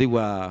they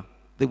were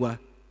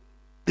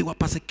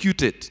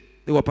persecuted.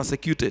 They were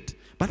persecuted,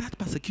 but that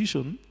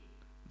persecution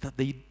that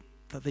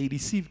they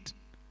received,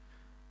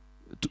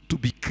 to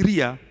be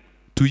clear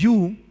to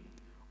you,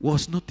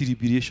 was not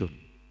tribulation.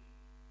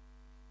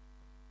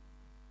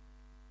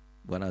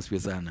 Bwana asifiwe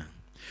sana.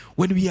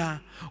 When you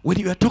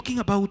are talking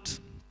about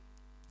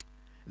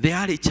the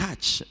early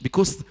church,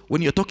 because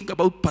when you're talking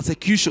about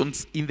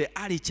persecutions in the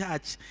early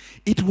church,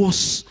 it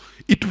was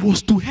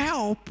to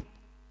help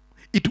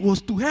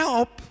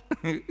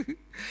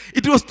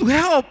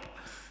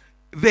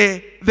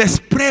the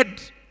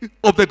spread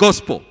of the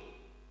gospel.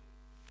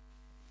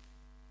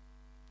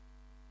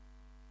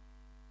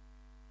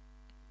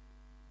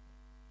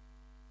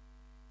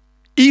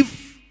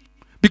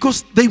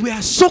 Because they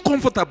were so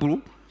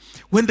comfortable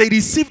when they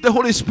received the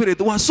Holy Spirit,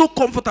 they were so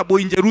comfortable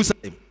in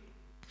Jerusalem.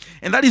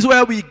 And that is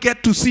where we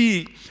get to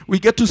see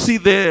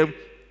the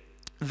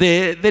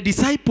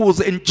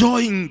disciples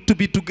enjoying to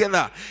be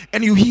together.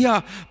 And you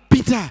hear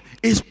Peter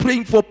is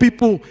praying for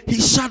people,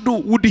 his shadow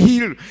would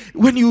heal.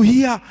 When you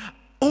hear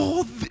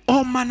all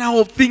manner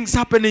of things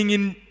happening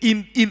in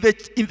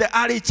the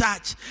early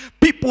church,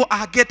 people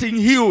are getting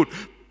healed.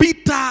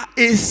 Peter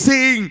is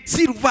saying,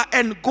 silver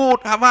and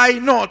gold have I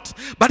not,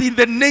 but in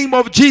the name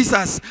of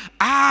Jesus,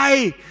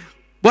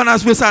 Bwana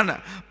asifiwe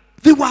sana.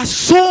 They were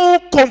so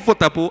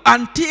comfortable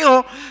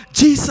until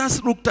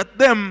Jesus looked at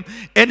them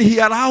and he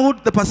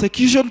allowed the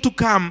persecution to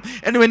come.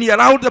 And when he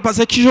allowed the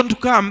persecution to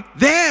come,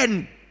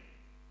 then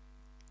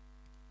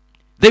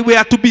they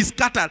were to be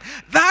scattered.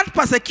 That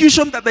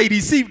persecution that they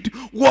received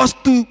was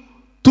to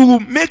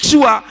make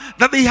sure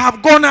that they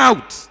have gone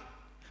out.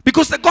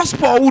 Because the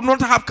gospel would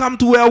not have come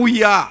to where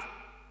we are.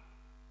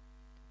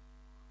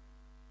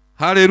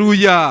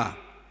 Hallelujah.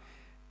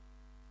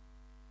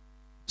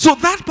 So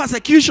that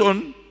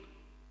persecution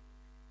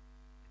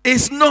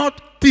is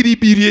not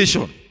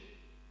tribulation.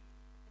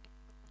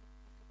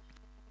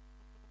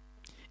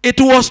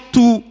 It was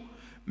to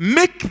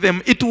make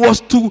them, it was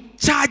to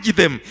charge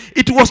them,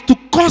 it was to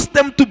cause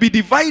them to be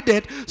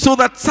divided, so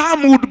that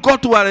some would go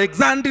to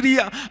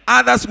Alexandria,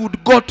 others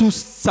would go to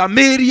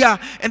Samaria.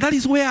 And that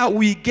is where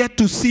we get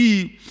to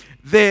see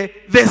the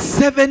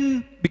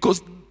seven,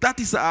 because that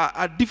is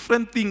a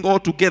different thing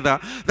altogether.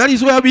 That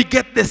is where we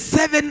get the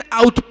seven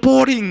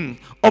outpouring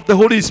of the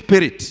Holy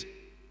Spirit.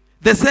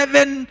 The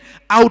seven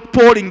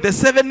outpouring, the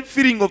seven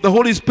filling of the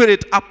Holy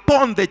Spirit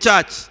upon the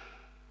church.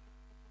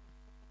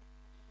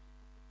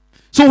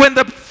 So when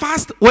the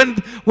first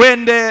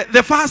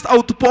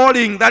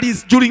outpouring, that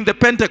is during the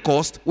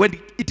Pentecost, when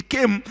it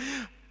came,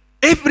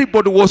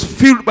 everybody was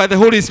filled by the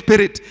Holy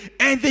Spirit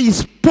and they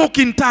spoke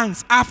in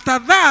tongues. After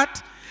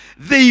that,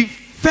 they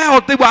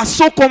felt they were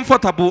so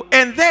comfortable.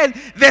 And then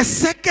the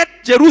second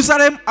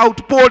Jerusalem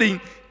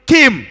outpouring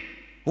came.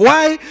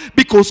 Why?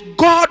 Because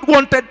God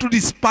wanted to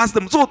disperse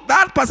them. So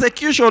that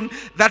persecution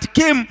that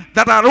came,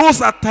 that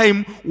arose at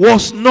time,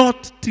 was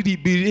not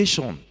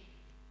tribulation.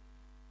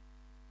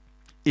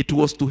 It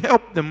was to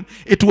help them.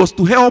 It was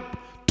to help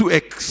to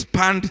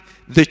expand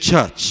the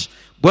church.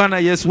 Bwana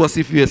Yesu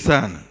wasifiwe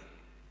sana.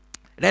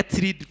 Let's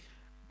read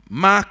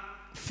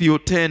Matthew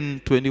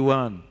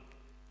 10:21.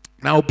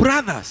 Now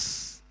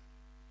brothers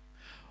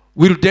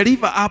will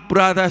deliver up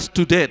brothers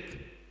to death,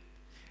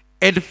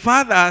 and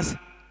fathers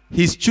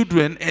his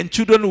children, and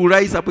children will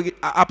rise up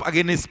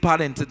against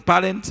parents, and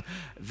parents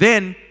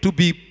then to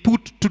be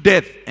put to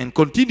death. And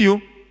continue.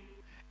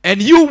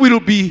 And you will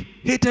be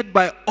hated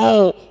by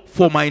all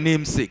for my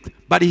name's sake,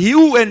 but he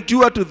who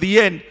endures to the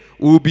end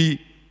will be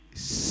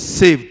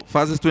saved.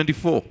 Verses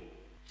 24.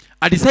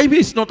 A disciple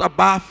is not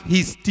above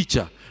his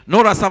teacher,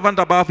 nor a servant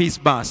above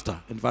his master.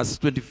 In verses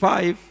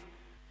 25,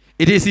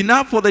 it is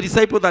enough for the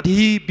disciple that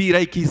he be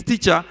like his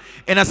teacher,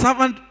 and a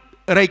servant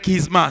like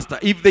his master.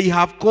 If they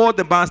have called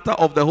the master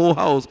of the whole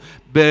house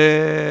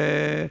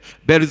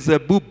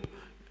Beelzebub,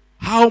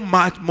 how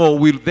much more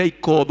will they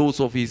call those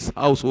of his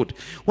household?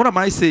 What am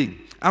I saying?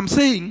 I'm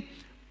saying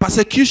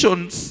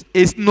persecutions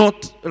is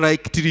not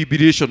like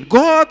tribulation.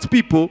 God's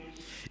people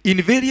in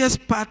various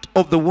parts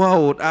of the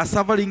world are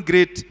suffering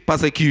great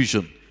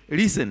persecution.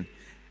 Listen,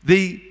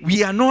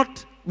 we are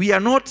not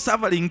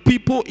suffering,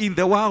 people in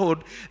the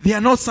world, they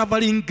are not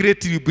suffering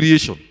great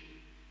tribulation.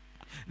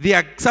 They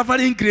are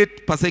suffering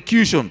great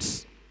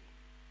persecutions.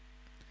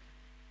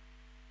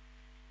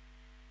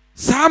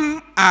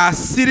 Some are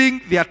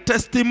sealing their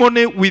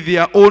testimony with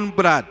their own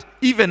blood,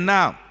 even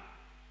now.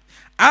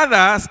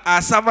 Others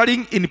are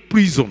suffering in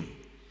prison.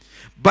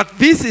 But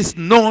this is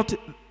not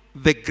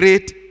the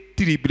great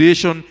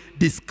tribulation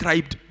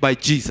described by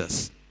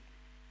Jesus.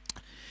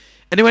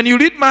 And when you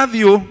read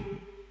Matthew,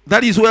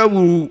 that is where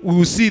we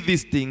will see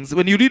these things.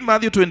 When you read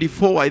Matthew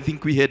 24, I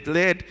think we had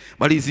read,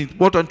 but it's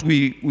important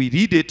we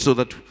read it so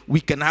that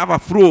we can have a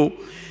flow.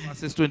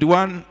 Verses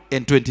 21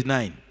 and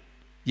 29.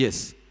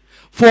 Yes.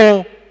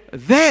 For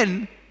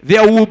then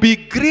there will be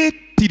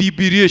great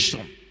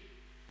tribulation,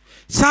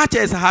 such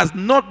as has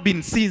not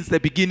been since the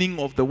beginning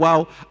of the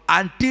world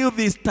until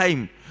this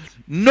time,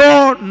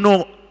 nor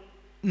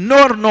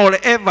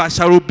ever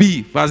shall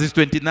be. Verses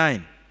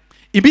 29.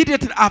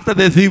 Immediately after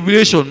the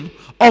tribulation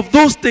of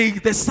those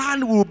things, the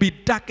sun will be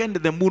darkened,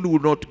 the moon will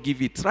not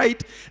give its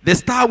light, the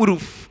stars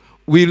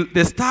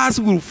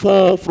will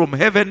fall from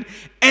heaven,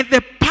 and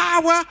the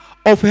power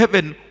of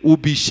heaven will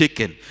be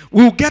shaken.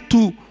 We'll get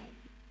to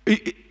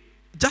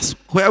just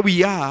where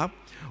we are.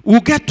 We'll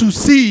get to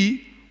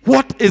see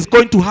what is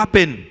going to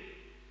happen.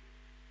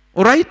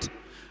 All right?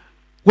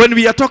 When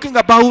we are talking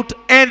about,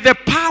 and the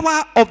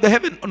power of the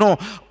heaven, no,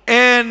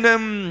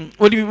 and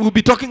when we will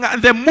be talking,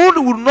 and the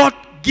moon will not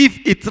give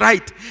its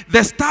light,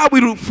 the star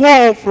will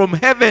fall from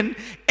heaven,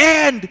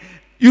 and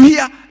you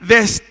hear,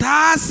 the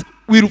stars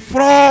will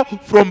fall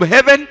from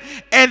heaven,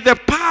 and the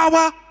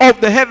power of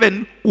the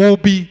heaven will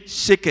be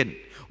shaken.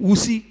 We'll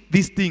see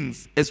these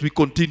things as we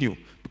continue,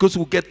 because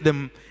we'll get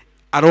them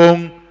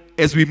along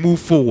as we move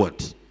forward.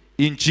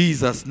 In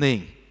Jesus'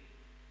 name.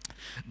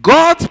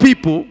 God's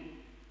people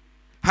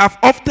have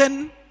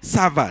often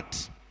suffered.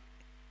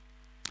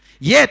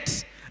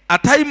 Yet, a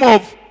time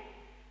of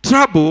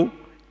trouble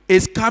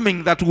is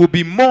coming that will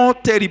be more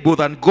terrible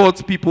than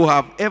God's people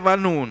have ever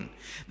known.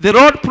 The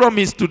Lord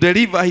promised to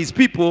deliver his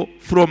people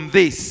from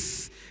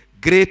this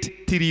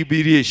great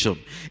tribulation.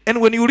 And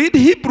when you read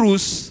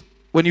Hebrews,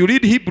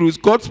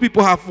 God's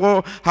people have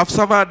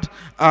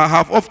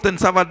often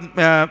suffered.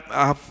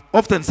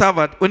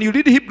 When you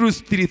read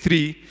Hebrews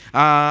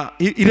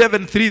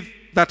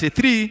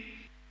 11:33,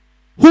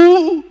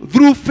 who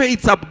through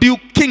faith subdue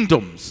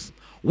kingdoms,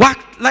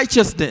 worked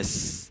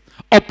righteousness,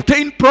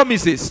 obtained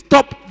promises,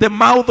 stopped the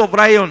mouth of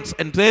lions,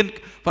 and then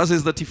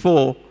verses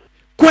 34,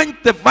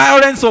 quenched the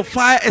violence of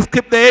fire,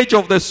 escaped the edge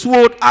of the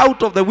sword,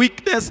 out of the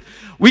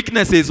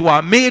weaknesses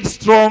were made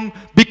strong,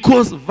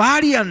 because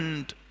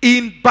valiant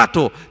in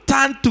battle,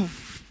 turned to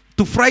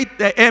fight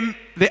the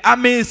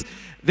armies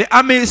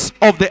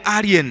of the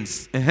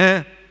Aryans.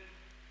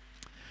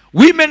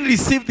 Women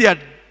received their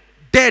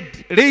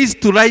dead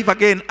raised to life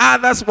again.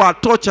 Others were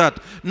tortured,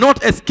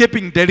 not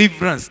escaping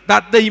deliverance,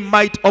 that they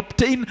might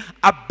obtain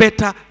a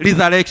better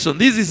resurrection.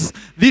 This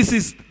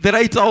is the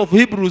writer of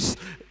Hebrews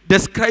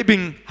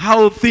describing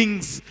how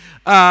things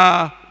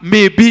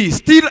may be.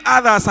 Still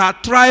others are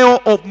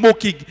trial of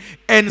mocking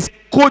and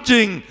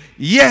scourging,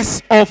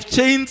 yes, of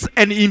chains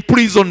and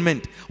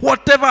imprisonment.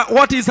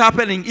 What is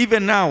happening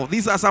even now,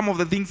 these are some of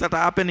the things that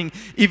are happening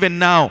even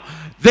now.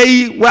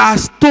 They were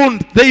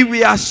stoned, they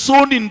were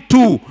sawn in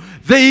two,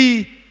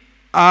 they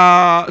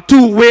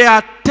too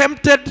were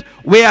tempted,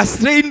 were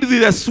slain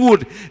with the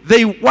sword.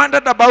 They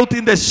wandered about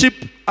in the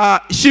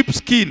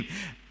sheepskin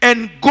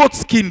and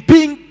goatskin,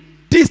 being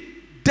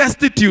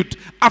destitute,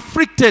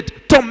 afflicted,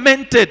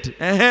 tormented,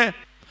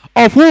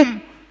 of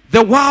whom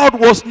the world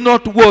was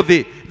not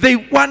worthy. They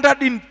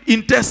wandered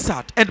in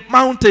desert and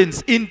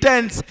mountains, in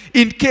dens,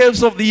 in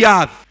caves of the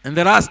earth. And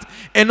the last,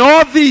 and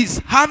all these,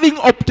 having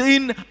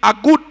obtained a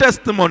good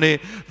testimony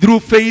through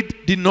faith,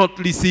 did not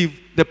receive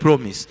the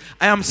promise.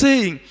 I am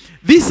saying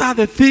these are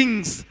the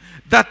things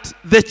that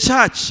the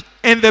church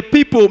and the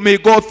people may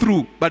go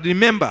through. But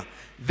remember,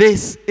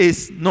 this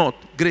is not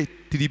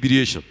great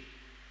tribulation.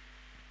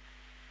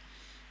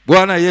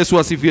 Bwana Yesu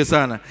asifiwe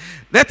sana.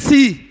 Let's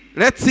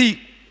see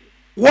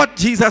what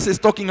Jesus is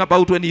talking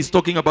about when he's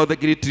talking about the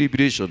great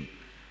tribulation.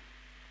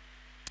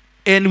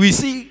 And we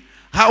see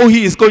how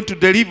he is going to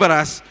deliver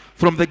us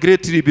from the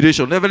great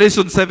tribulation.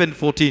 Revelation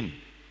 7:14.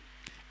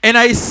 And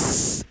I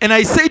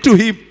say to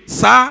him,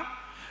 Sir,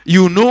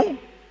 you know.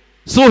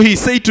 So he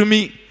said to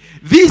me,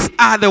 these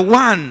are the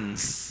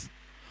ones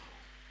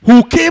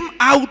who came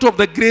out of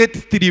the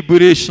great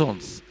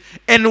tribulations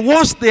and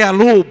washed their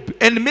robe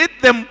and made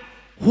them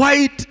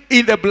white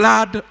in the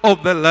blood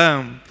of the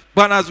Lamb.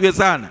 Bwana asifiwe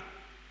sana.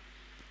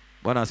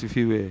 Bwana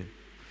asifiwe.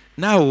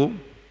 Now,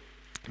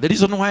 the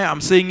reason why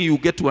I'm saying you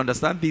get to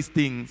understand these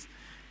things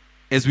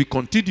as we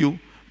continue,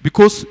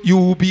 because you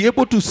will be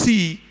able to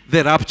see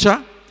the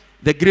rapture,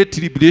 the great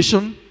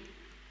tribulation,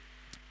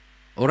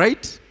 all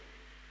right?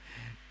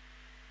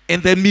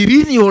 And the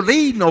millennial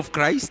reign of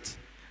Christ,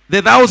 the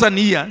 1,000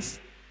 years.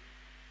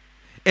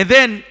 And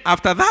then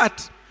after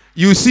that,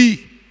 you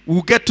see,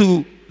 we'll get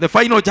to the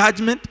final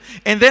judgment.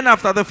 And then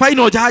after the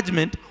final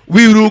judgment,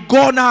 we will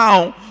go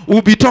now,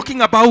 we'll be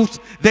talking about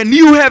the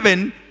new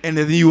heaven and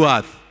the new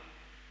earth.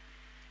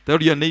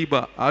 Tell your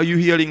neighbor, are you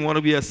hearing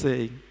what we are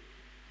saying?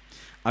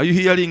 Are you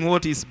hearing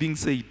what is being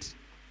said?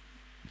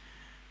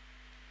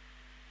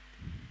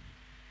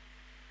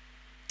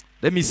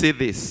 Let me say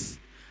this.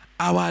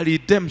 Our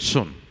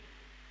redemption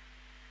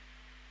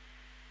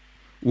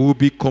will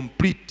be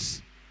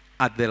complete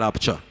at the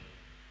rapture.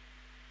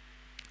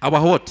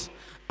 Our what?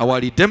 Our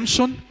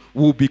redemption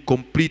will be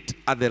complete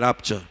at the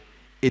rapture.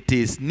 It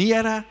is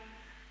nearer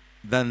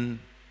than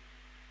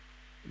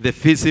the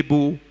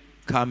visible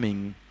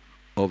coming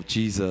of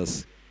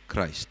Jesus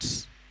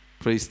Christ.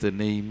 Praise the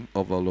name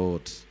of our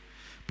Lord.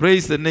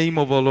 Praise the name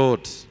of our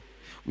Lord.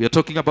 We are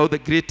talking about the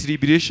great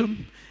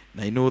tribulation,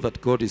 and I know that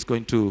God is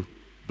going to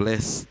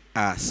bless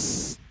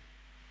us.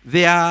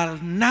 There are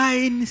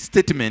 9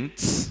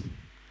 statements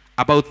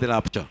about the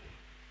rapture.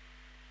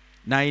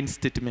 9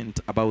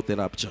 statements about the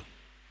rapture.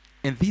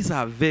 And these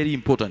are very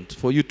important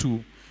for you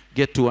to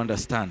get to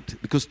understand.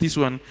 Because this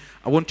one,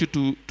 I want you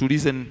to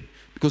listen,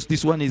 because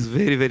this one is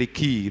very, very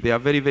key. They are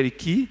very, very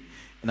key,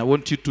 and I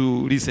want you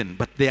to listen.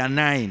 But there are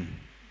 9.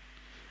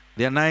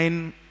 There are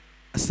 9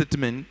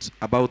 statements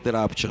about the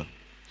rapture.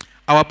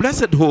 Our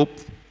blessed hope,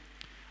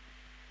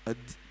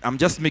 I'm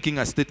just making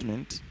a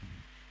statement.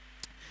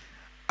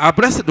 Our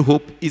blessed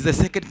hope is the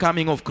second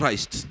coming of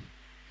Christ.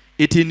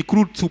 It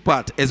includes 2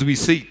 parts, as we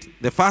said.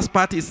 The first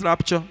part is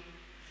rapture.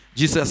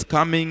 Jesus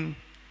coming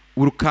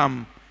will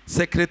come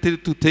secretly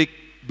to take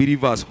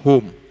believers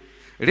home.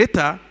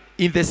 Later,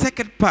 in the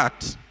second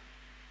part,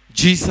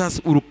 Jesus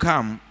will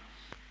come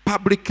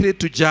publicly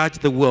to judge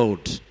the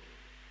world.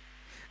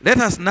 Let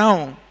us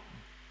now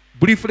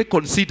briefly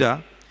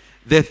consider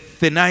the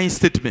 9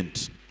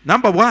 statements.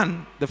 Number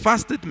 1, the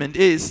first statement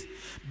is,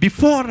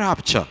 before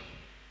rapture,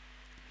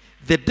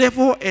 the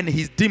devil and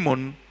his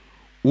demon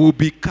will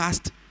be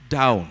cast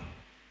down.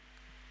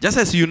 Just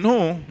as you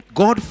know,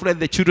 God fled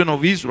the children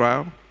of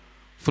Israel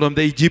from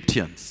the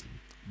Egyptians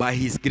by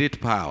his great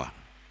power.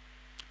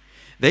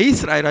 The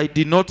Israelites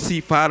did not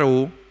see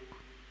Pharaoh's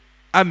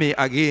army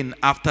again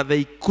after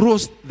they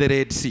crossed the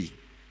Red Sea.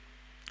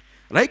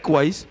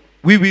 Likewise,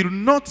 we will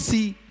not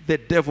see the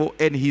devil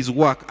and his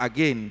work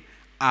again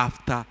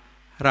after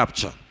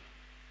rapture.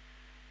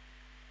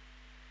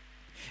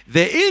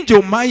 The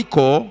angel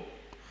Michael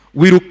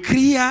will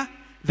clear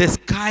the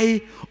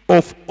sky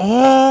of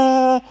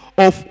all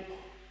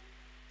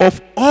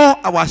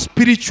our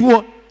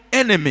spiritual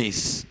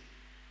enemies.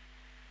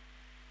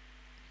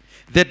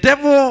 The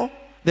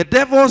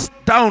devil's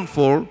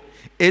downfall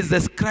is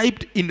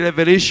described in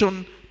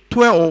Revelation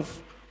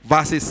 12,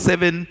 verses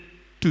 7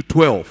 to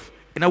 12.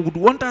 And I would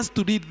want us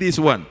to read this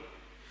one,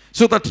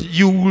 so that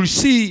you will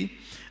see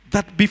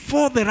that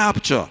before the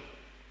rapture,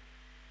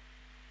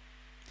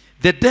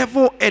 the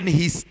devil and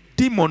his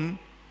demon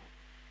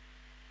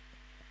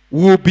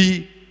will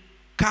be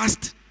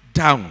cast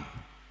down.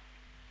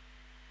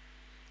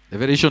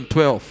 Revelation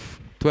 12,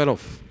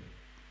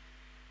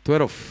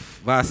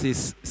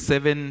 verses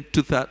 7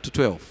 to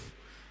 12.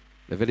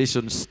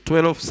 Revelations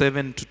 12,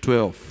 7 to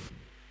 12.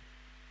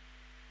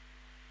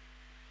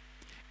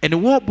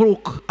 And war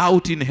broke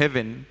out in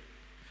heaven.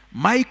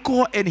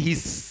 Michael and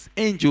his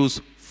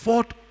angels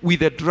fought with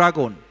the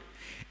dragon.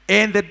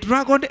 And the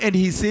dragon and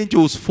his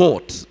angels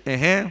fought.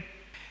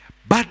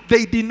 But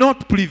they did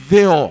not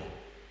prevail,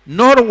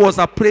 nor was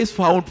a place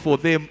found for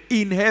them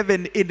in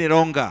heaven any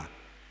longer.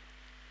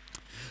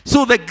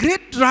 So the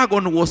great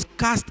dragon was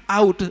cast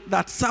out,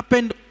 that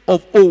serpent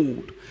of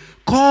old,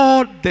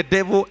 called the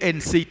devil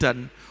and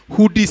Satan,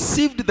 who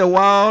deceived the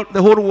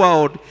whole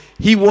world.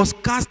 He was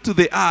cast to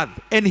the earth,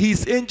 and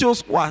his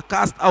angels were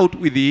cast out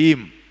with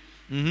him.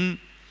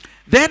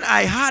 Then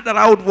I heard a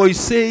loud voice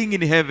saying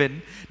in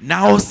heaven,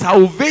 now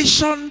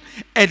salvation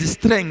and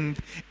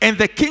strength and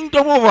the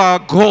kingdom of our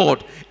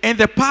God and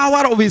the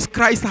power of his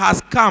Christ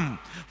has come.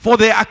 For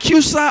the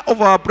accuser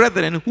of our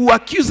brethren, who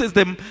accuses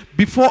them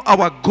before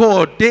our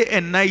God day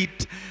and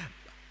night,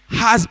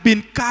 has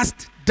been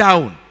cast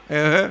down.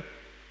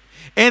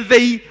 And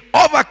they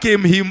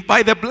overcame him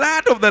by the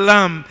blood of the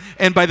Lamb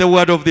and by the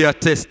word of their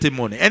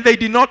testimony. And they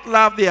did not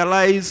love their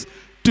lives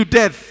to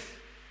death.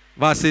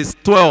 Verses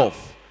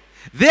 12.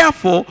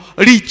 Therefore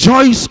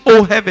rejoice,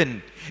 O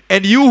heaven,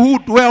 and you who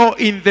dwell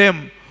in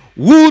them.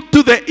 Woe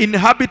to the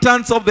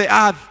inhabitants of the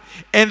earth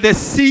and the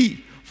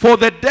sea, for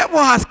the devil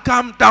has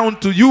come down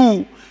to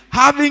you,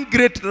 having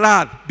great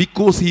wrath,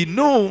 because he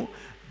knows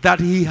that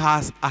he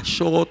has a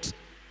short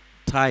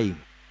time.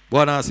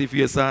 Bwana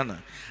asifiwe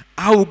sana.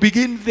 I will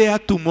begin there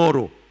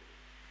tomorrow.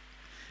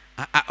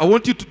 I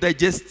want you to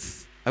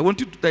digest. I want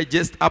you to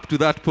digest up to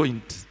that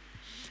point.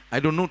 I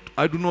do not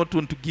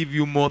want to give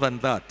you more than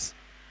that.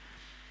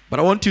 But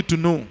I want you to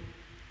know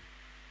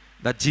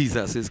that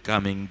Jesus is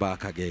coming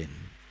back again.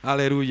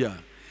 Hallelujah.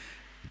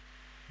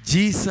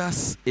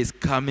 Jesus is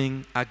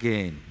coming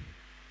again.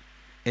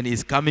 And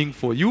he's coming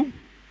for you,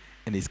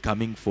 and he's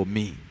coming for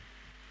me.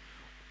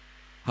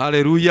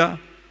 Hallelujah.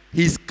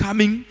 He's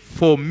coming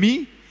for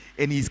me,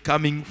 and he's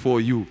coming for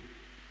you.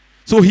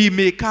 So he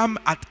may come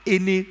at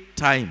any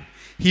time.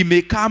 He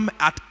may come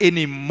at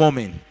any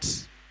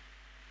moment.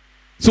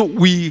 So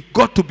we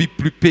got to be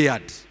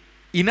prepared.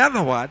 In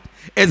other words,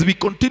 as we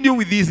continue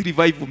with this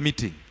revival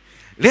meeting,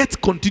 let's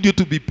continue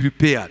to be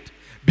prepared,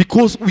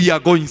 because we are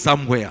going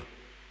somewhere.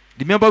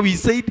 Remember, we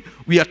said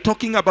we are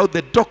talking about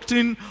the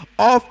doctrine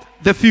of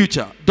the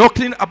future.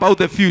 Doctrine about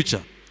the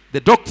future.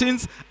 The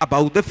doctrines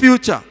about the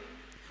future.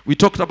 We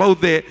talked about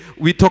the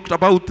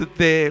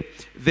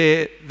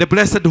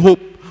blessed hope.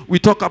 We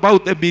talked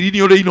about the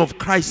millennial reign of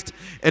Christ,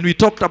 and we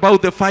talked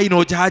about the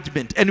final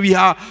judgment. And we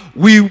at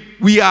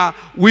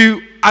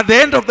the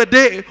end of the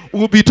day,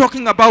 we'll be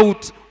talking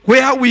about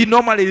where we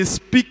normally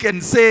speak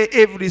and say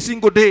every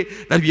single day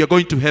that we are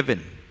going to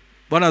heaven.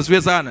 And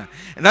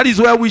that is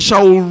where we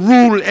shall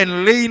rule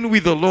and reign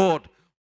with the Lord.